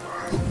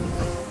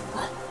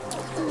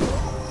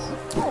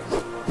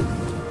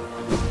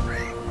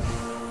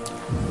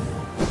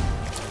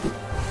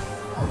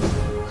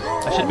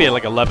 I should be at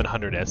like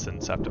 1100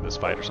 essence after this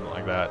fight or something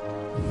like that.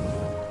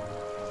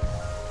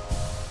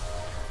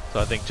 So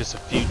I think just a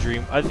few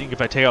Dream... I think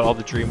if I take out all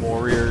the Dream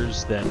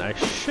Warriors, then I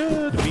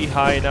should be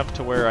high enough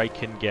to where I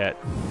can get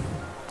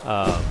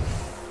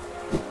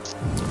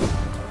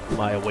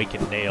my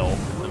Awakened Nail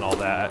and all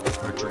that,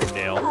 or Dream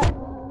Nail.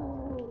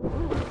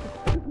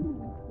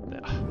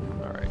 Yeah,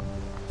 alright.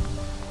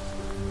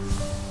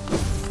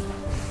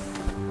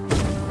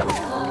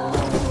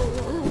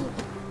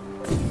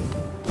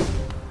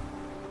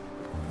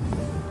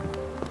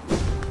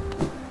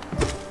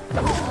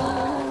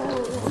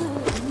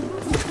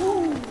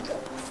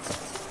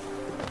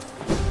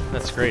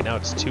 That's great, now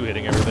it's 2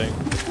 hitting everything.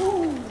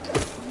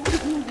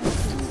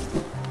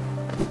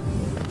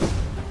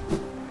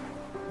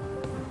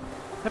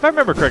 If I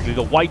remember correctly,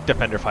 the White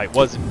Defender fight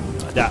wasn't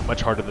that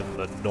much harder than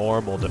the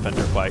normal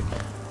Defender fight.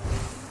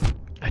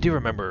 I do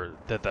remember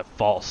that the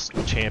False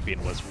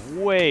Champion was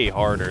way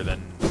harder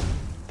than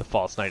the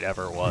False Knight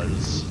ever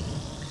was.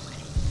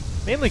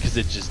 Mainly because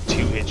it just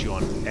 2-hits you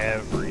on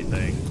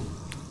everything.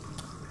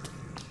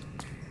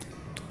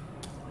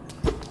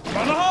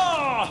 What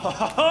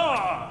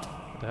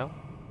the hell?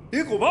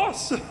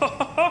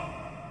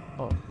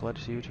 Oh, glad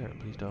to see you return.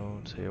 Please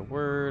don't say a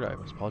word. I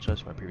must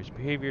apologize for my previous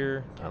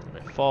behavior. Not my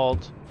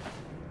fault.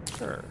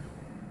 Sure.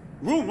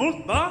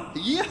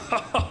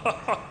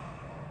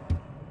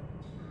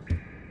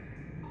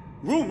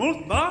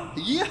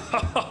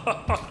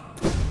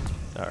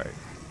 Alright.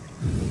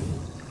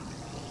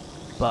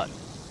 But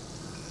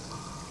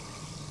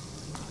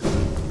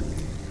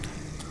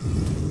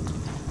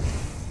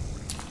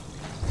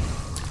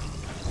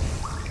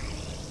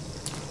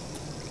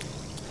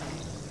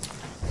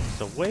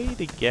the way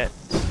to get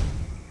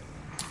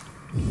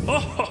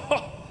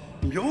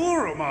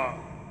Yoroma.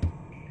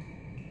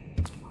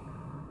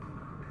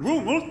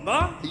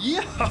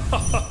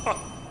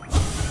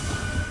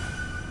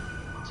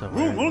 so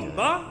where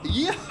do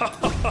you-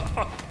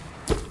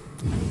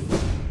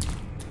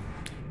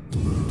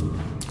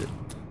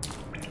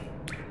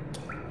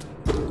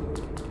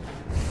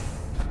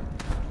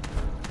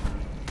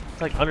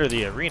 It's like under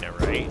the arena,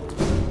 right?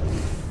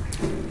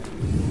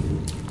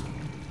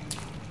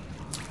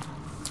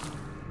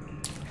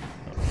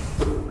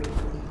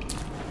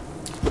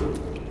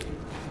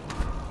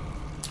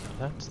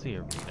 That's the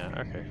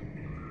arena, okay.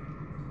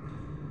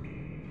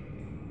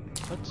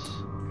 Let's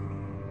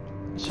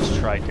just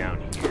try down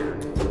here.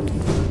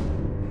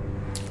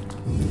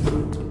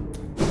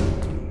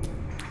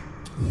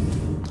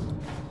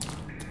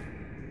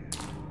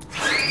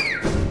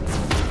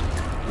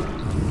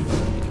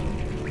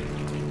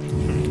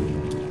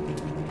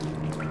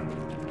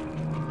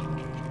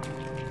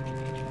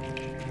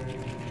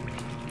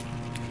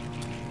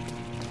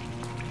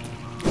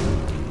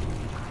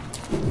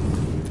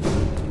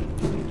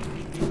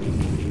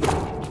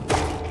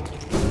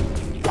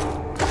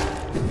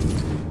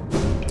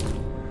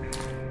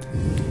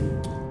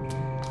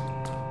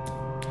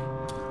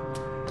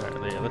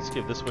 Let's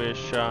give this way a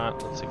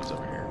shot. Let's see what's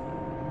over here.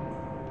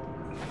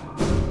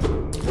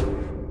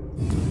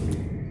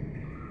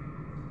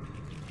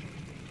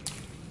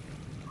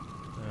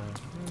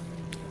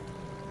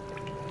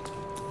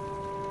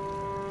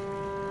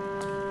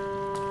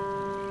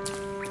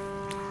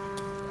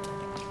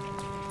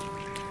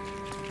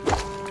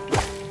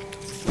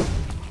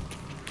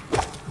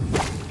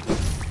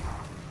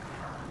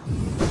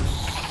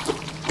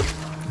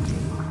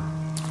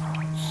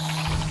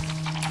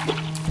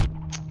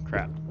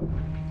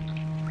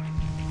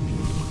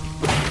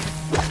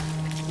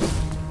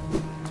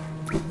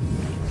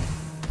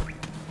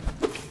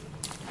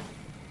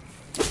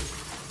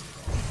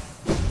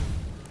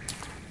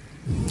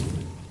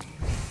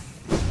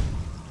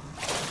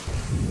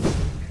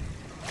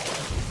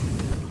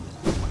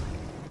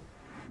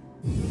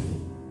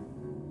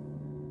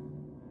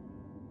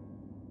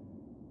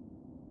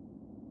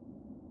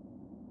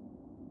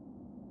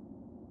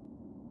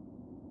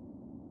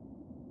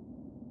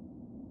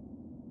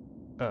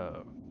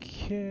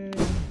 Okay.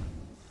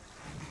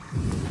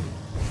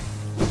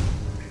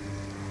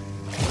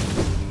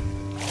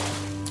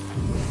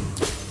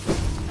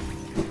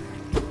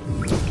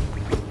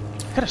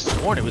 I could have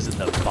sworn it was in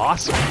the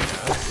boss arena.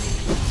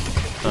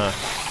 Huh.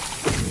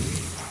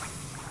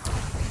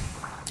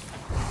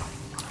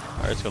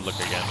 Alright, let's go look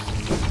again.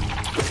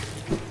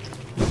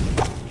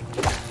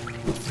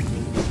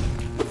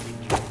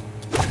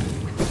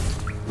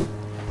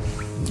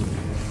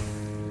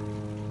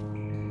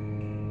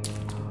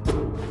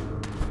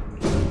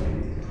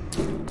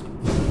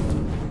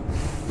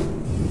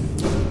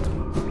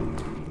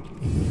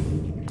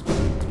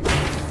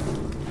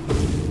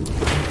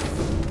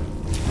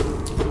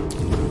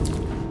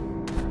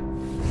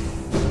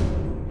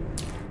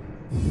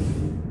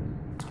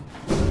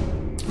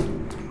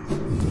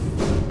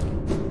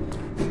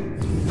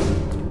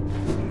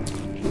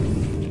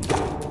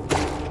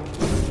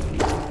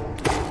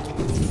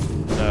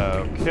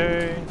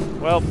 Okay,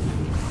 well.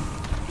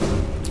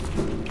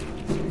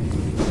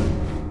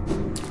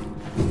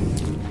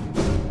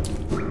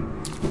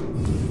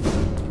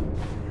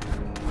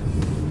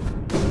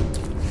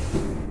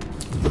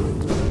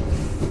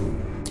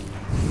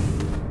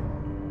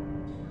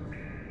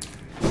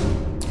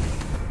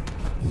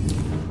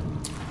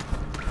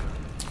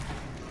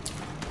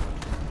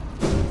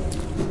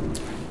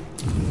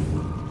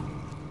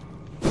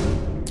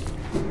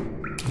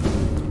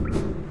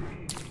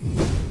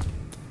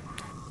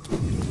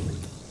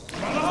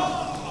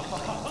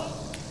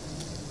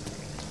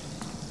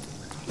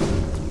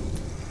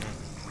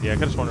 Yeah, I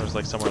could have sworn it was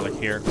like somewhere like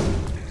here.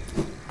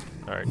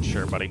 Alright,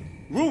 sure, buddy.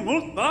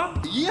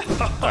 Yeah.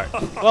 Alright,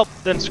 well,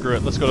 then screw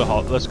it. Let's go to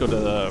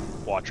the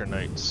Watcher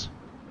Knights.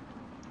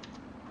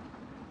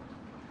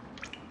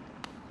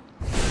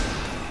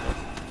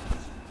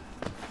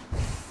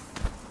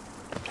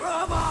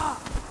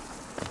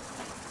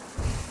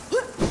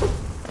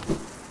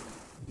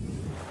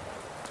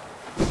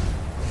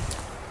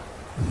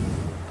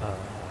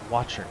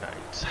 Watcher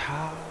Knights.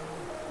 How?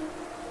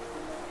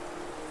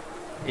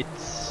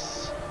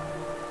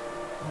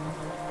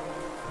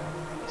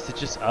 Is it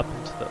just up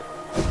into the...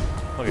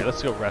 Okay,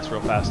 let's go rest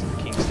real fast at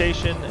the King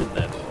Station and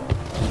then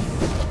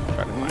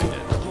try to find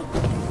it.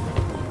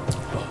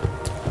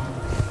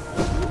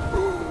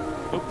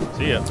 Oh,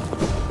 see ya.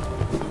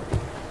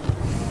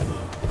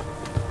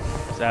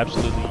 Just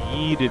absolutely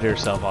yeeted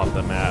herself off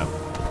the map.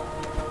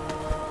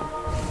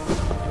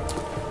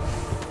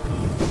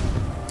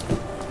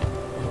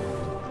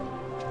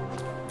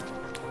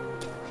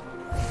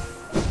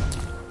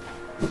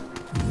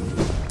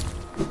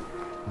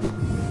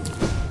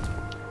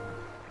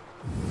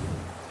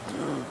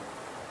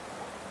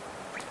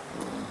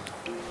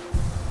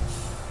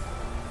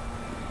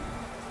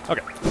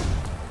 Okay.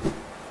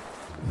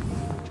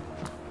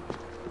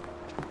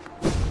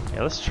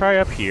 Yeah, let's try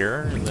up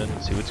here and then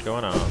see what's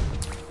going on.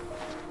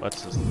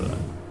 What's this? The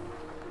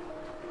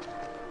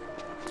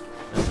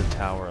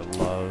Tower of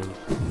Love.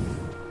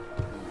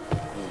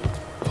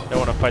 Don't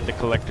want to fight the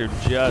Collector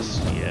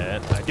just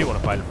yet. I do want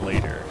to fight him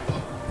later.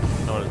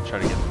 I want to try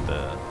to get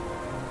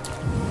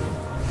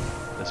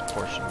this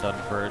portion done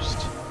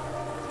first.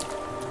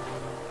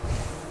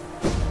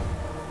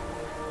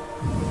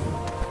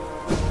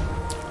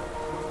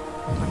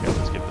 Okay,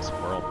 let's give this a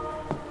whirl.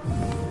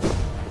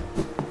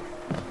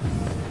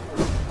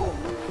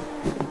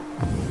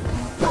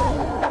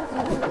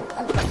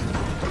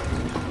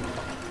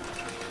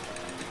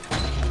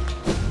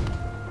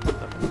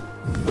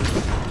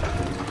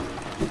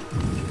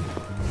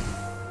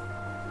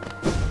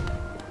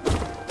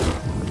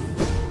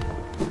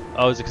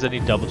 Oh, is it because I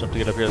need double jump to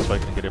get up here? That's why I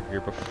can get up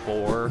here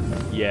before?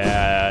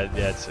 Yeah,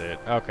 that's it.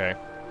 Okay.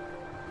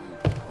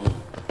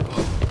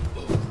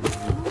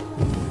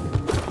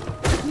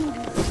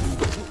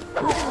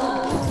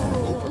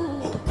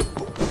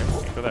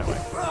 Go that way.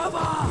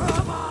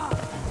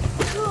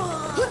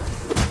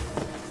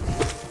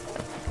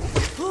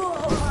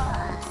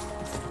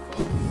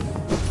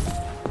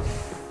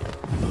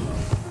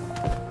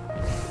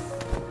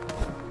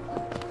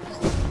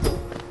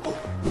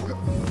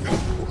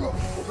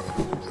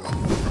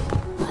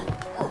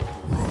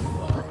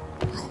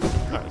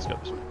 Alright, let's go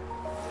this way.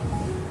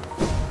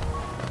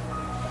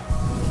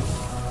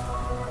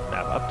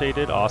 Map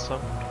updated,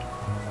 awesome.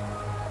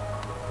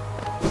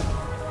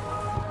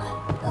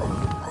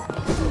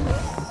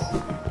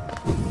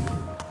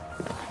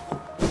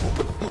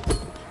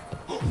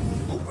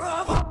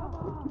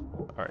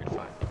 Alright,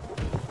 fine.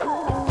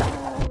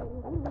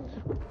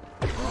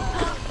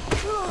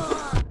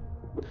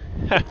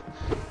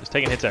 Just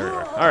taking hits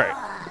everywhere. Alright.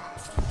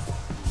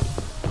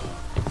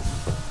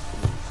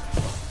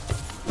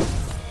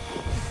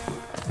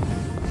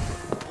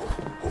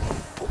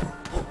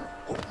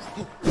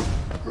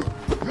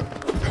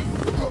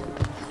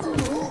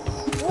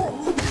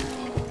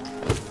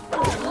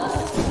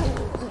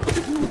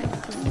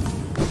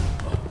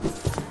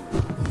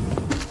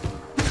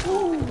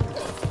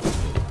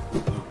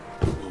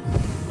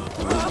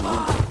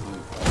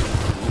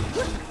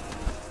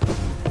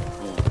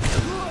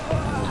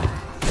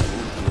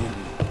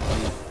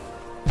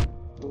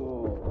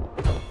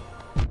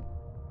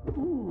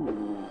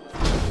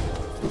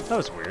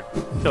 was weird. I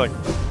feel like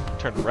it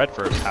turned red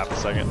for half a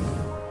second.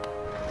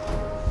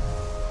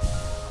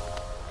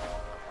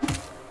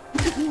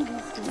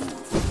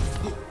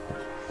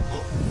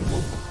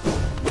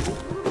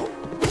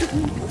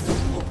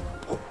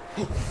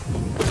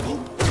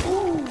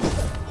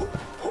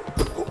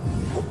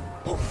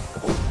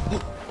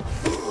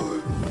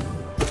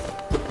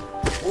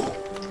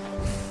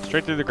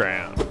 Straight through the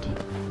ground.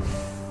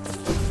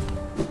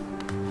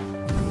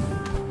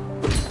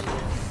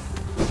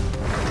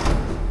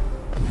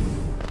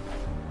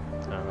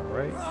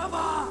 Alright.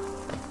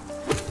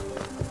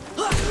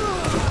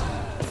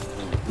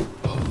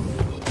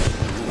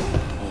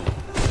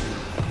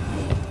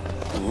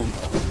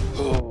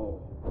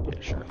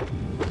 Yeah, sure.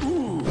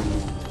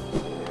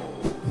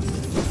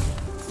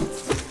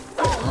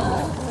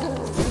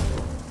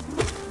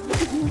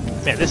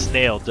 Man, this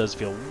snail does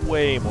feel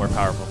way more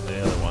powerful than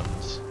the other ones.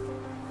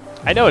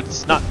 I know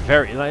it's not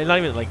not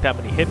even like that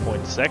many hit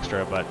points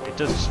extra, but it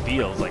just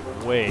feels like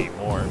way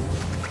more.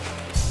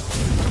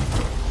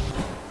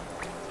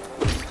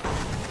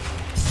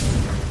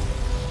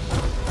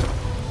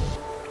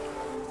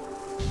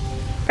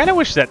 Kind of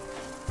wish that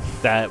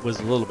was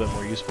a little bit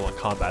more useful in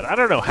combat. I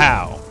don't know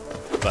how,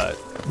 but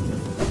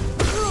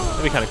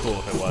it'd be kind of cool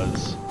if it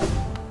was.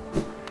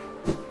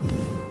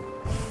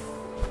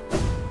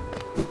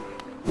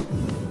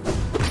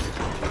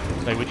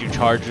 Like, would you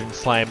charge and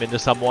slam into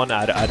someone?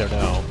 I don't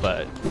know,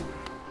 but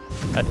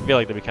I feel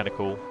like that'd be kind of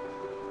cool.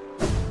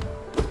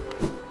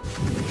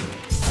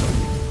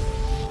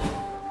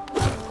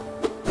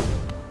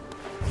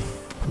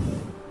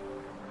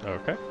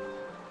 Okay.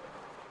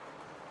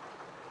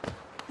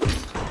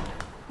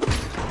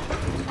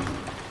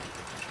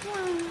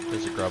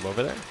 There's a grub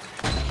over there.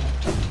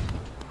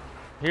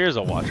 Here's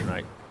a Watcher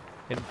Knight.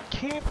 And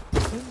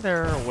isn't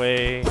there a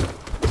way...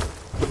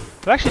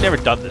 I've actually never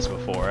done this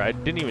before. I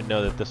didn't even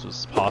know that this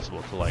was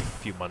possible till like a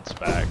few months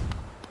back.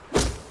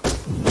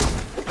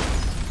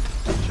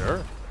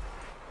 Sure.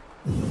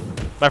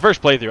 My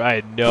first playthrough, I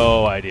had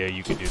no idea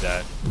you could do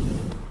that.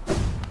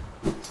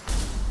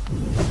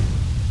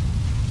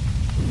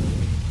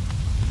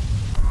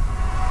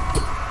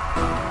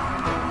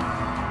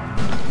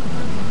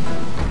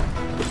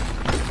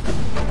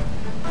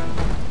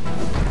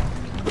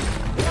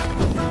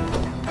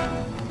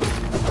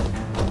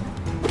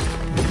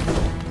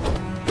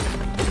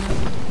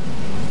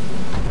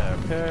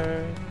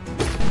 Okay.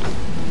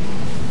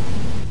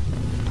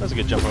 That was a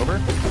good jump over.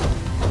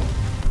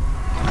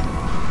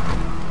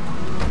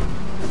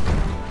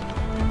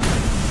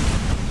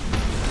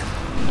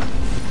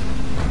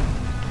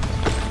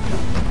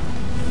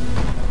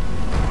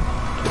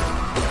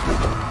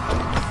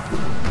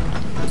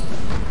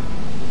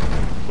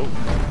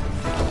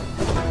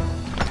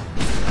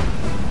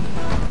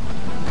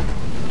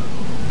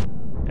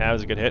 That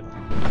was a good hit.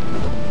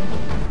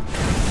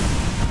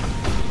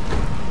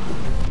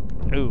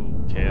 Ooh,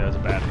 okay, that was a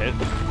bad hit.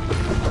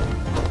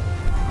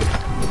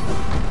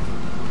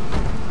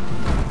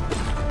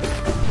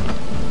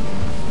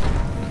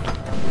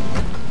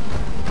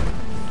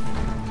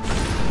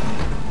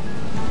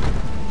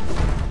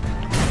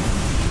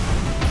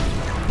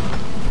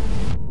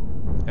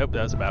 Oh,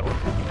 that was a bad one.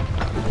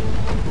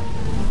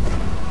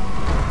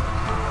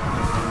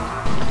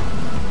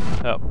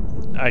 Oh,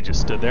 I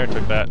just stood there and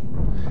took that.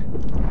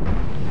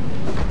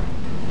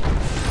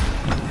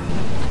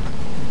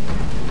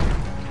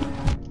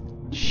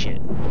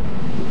 Shit.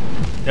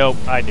 Nope,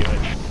 I knew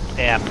it.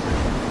 Damn.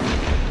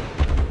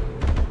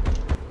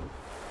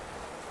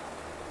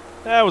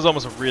 That was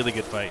almost a really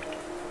good fight.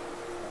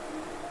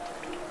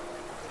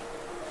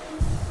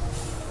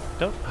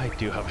 I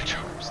do have a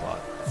charm slot.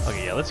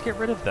 Okay, yeah, let's get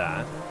rid of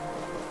that.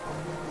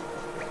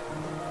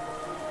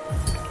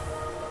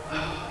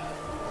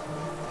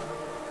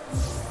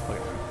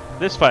 Okay.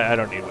 This fight, I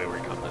don't need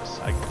Wayward Compass.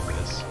 I can do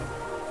this.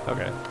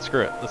 Okay,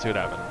 screw it. Let's see what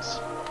happens.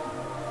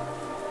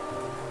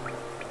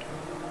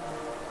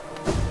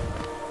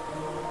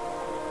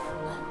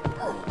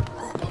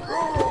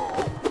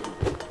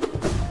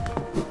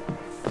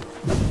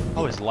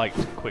 Always liked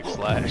Quick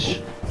Slash.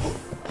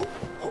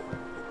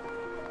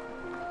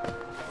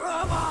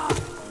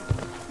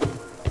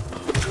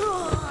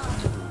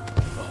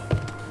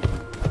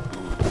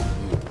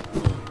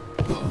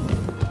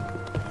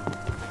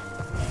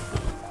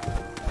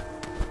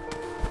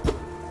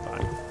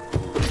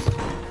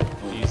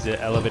 The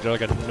elevator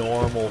like a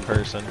normal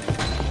person.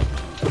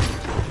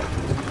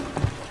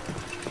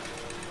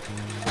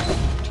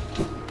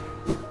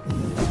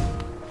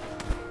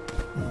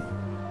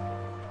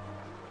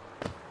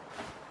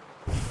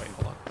 Wait,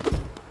 hold on.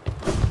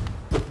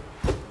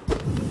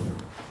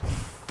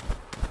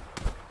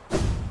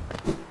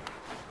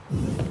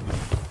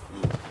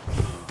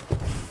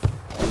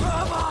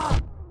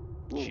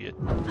 Shit.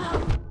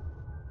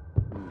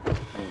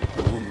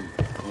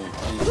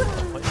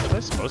 Wait, was I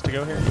supposed to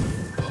go here?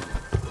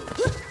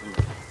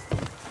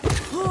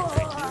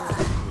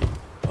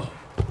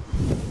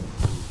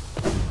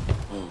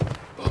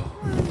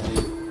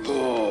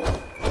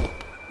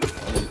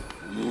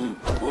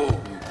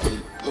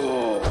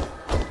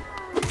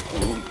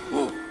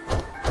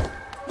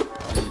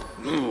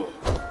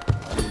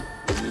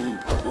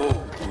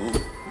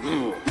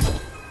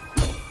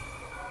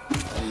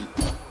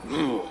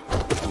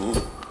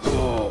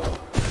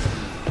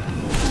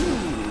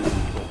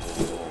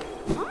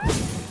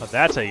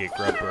 that's how you get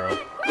grub, bro.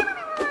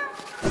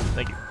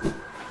 Thank you.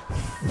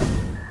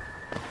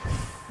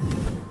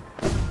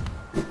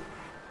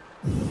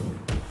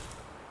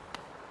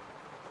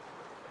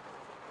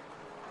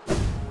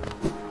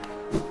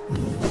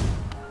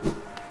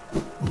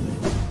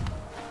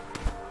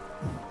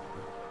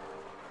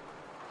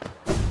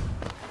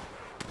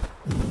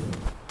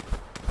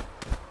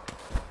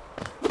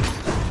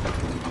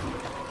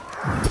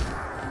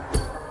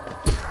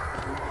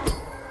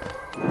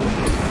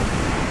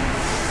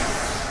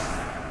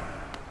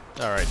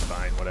 Alright,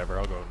 fine, whatever.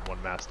 I'll go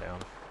one mass down.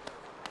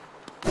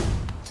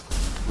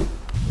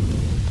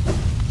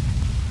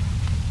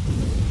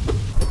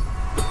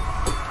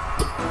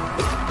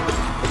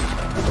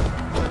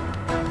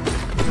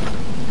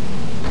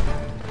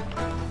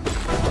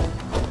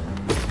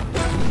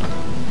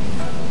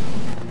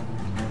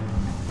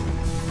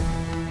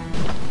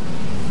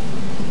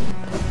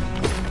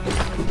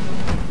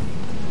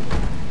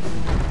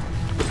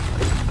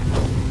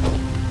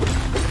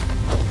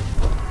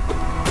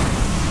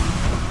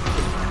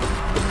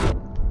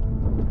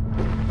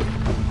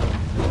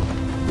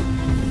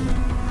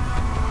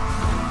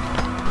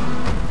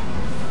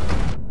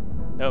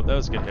 Nope, that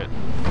was a good hit.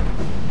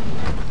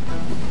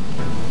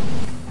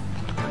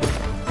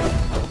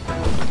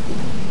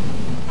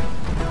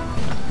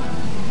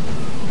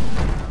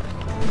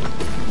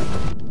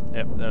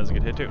 Yep, that was a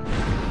good hit too.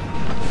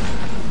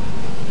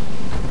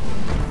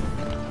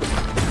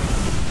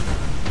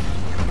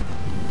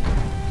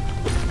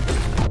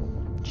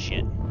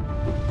 Shit.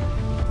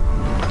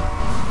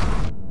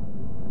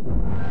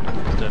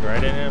 Stood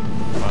right in him.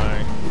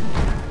 Fine.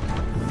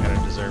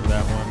 Kinda deserve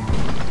that one.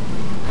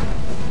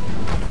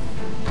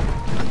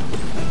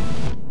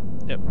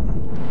 Yep.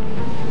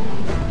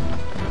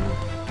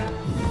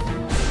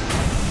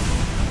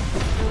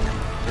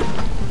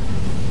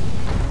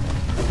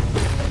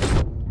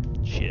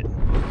 Shit.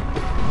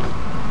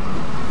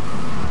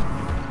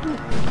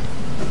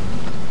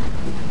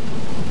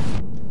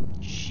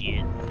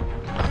 Shit.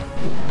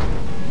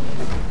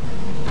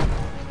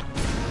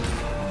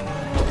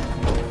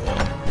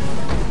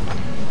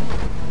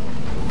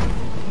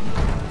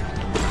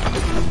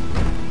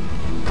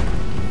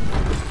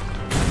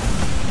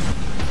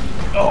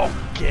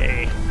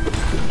 Okay.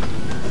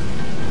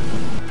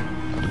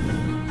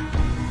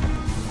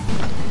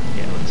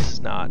 Yeah, let's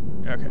not.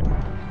 Okay.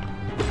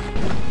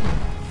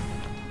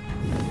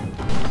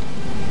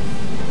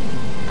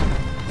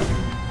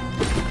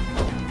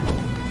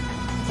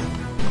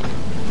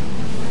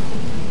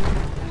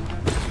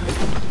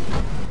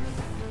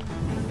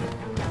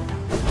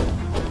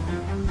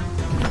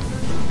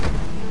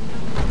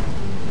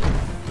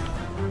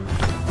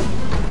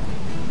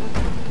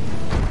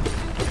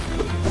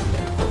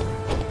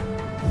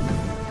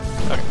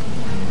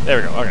 There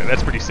we go. Okay,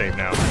 that's pretty safe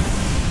now.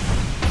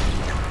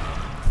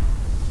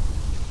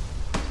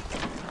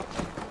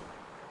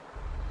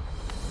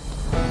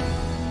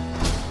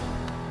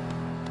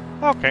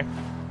 Okay.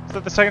 Is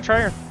that the second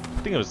try? Or? I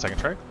think it was the second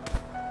try.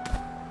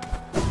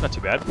 Not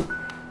too bad.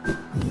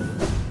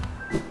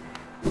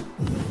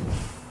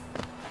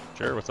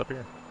 Sure, what's up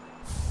here?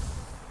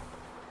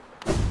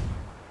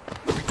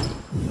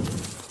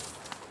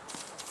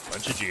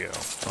 Bunch of Geo.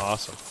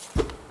 Awesome.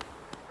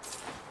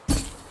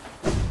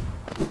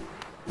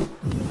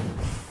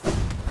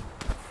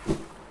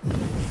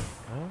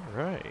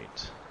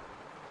 Alright.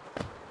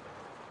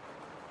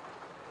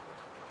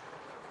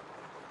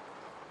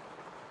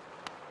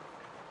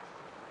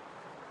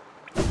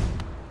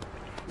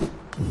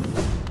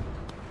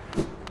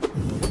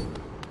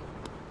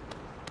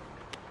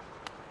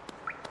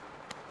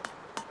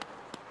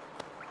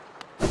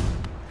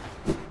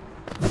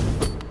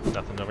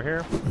 Nothing over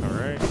here.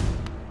 Alright.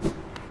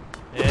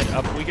 And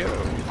up we go.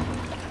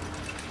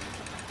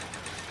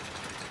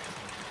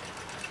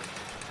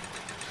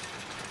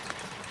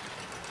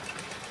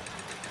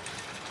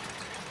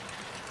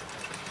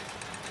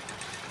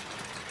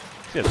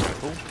 Yeah, that's kind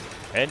of cool.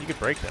 And you can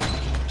break them.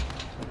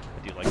 I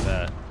do like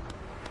that.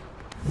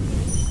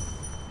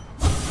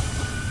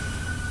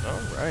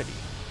 Alrighty.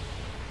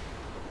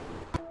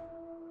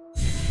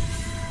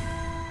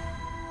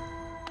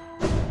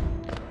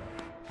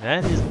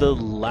 That is the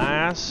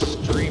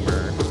last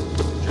streamer.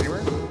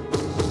 Streamer?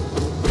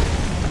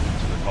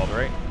 That's what they're called,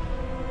 right?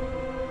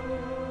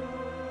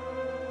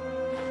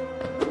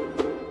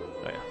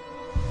 Oh yeah.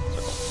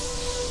 Circle.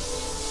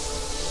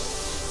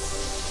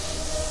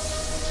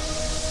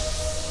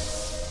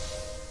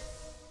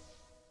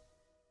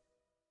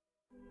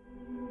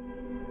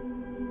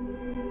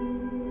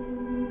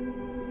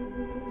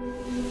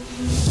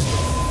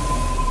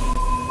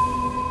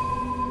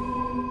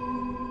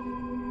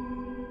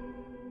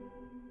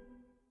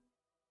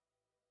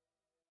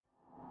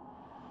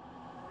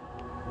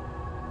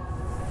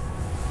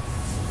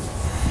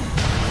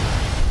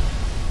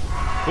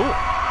 Cool.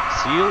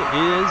 Seal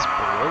is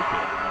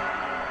broken.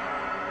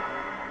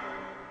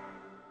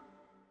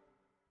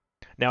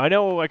 Now I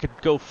know I could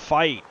go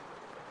fight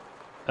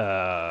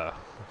Hollow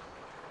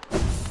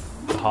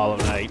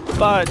Knight,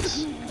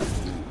 but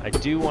I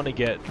do want to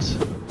get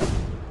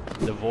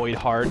the Void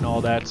Heart and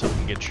all that, so we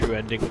can get true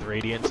ending with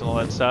Radiance and all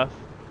that stuff.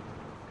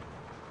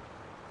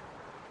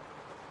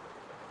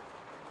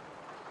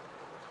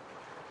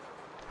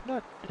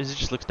 Not. It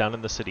just looks down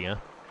in the city, huh?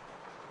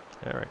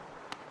 All right.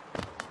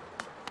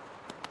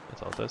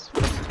 That's all it does.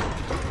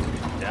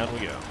 Down we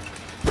go.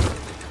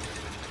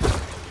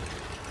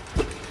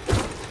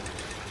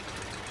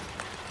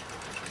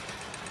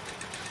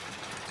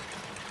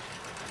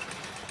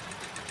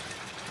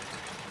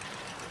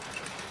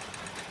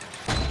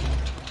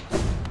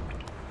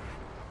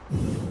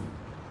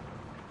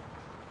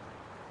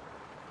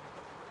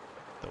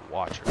 The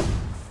Watcher.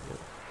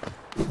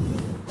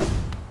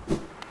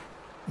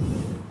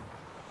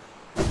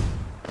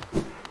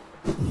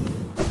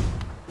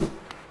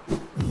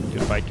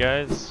 Good fight,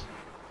 guys.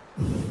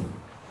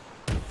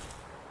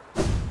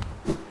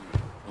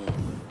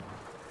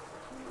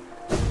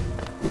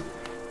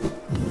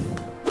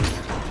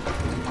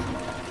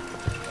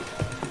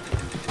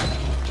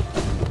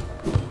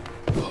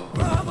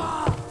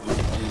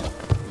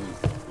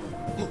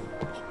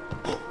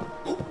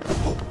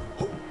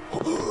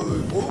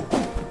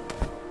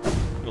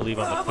 We'll leave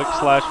on the quick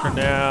slash for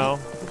now.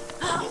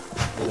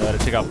 To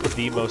take out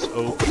the most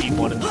OP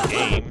one in the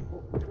game.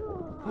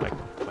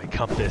 My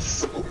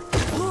compass.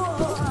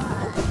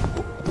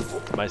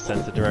 My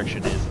sense of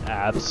direction is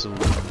absolute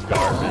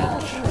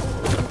garbage.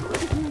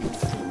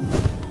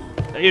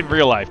 In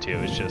real life too,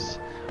 it's just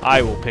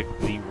I will pick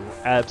the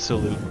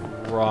absolute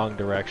wrong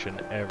direction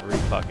every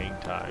fucking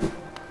time.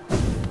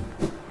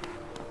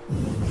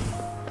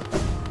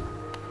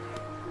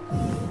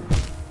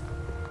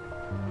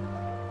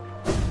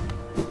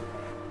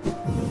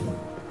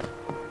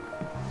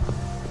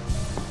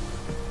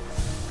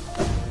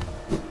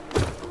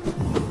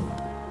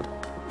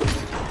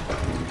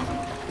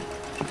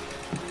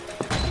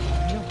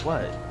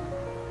 What?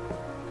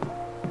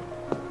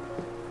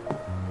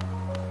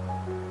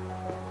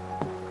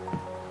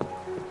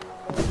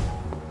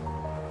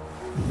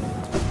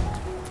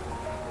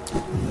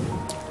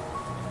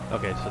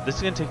 Okay, so this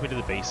is gonna take me to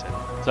the basin.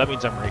 So that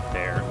means I'm right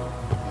there.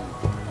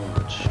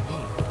 Which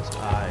means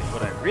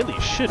what I really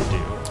should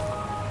do.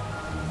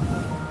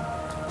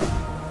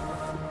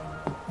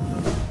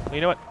 Well,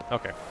 you know what?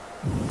 Okay.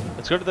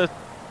 Let's go to the.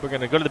 We're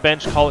gonna go to the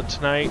bench, call it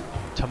tonight.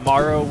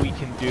 Tomorrow we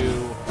can do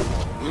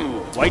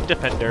White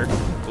Defender.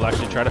 We'll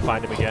actually try to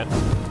find him again.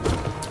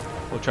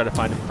 We'll try to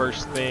find him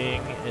first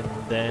thing, and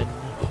then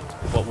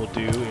what we'll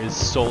do is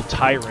Soul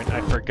Tyrant.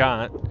 I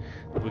forgot.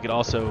 We could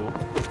also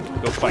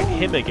go fight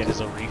him again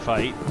as a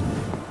refight.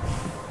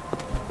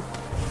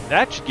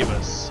 That should give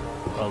us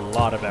a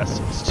lot of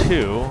essence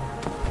too.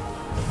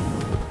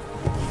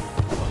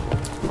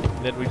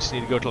 And then we just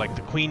need to go to like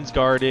the Queen's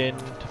Garden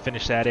to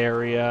finish that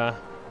area.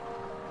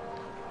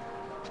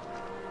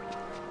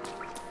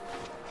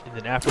 And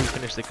then after we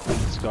finish the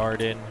Queen's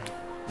Garden,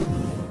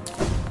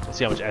 we'll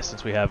see how much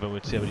essence we have and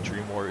we'll see how many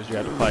Dream Warriors we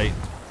have to fight.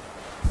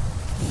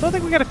 So I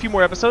think we got a few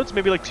more episodes,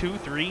 maybe like 2,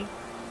 3.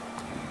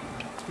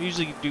 We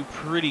usually do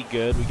pretty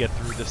good. We get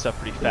through this stuff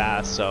pretty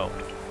fast, so.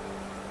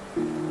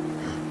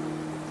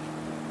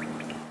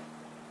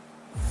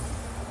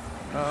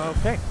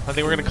 Okay, I think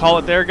we're going to call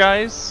it there,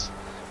 guys.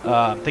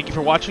 Thank you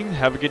for watching.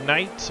 Have a good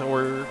night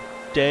or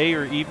day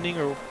or evening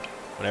or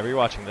whenever you're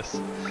watching this.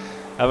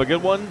 Have a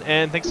good one,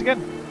 and thanks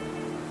again.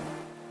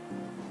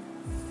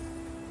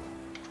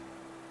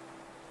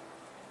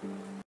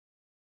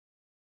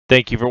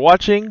 Thank you for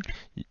watching.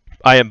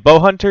 I am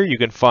Bowhunter. You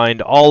can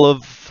find all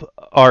of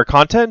our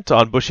content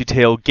on Bushy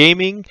Tail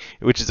Gaming,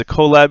 which is a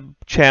collab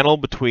channel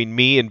between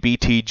me and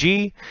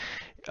BTG.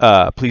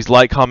 Please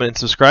like, comment, and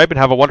subscribe, and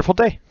have a wonderful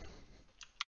day.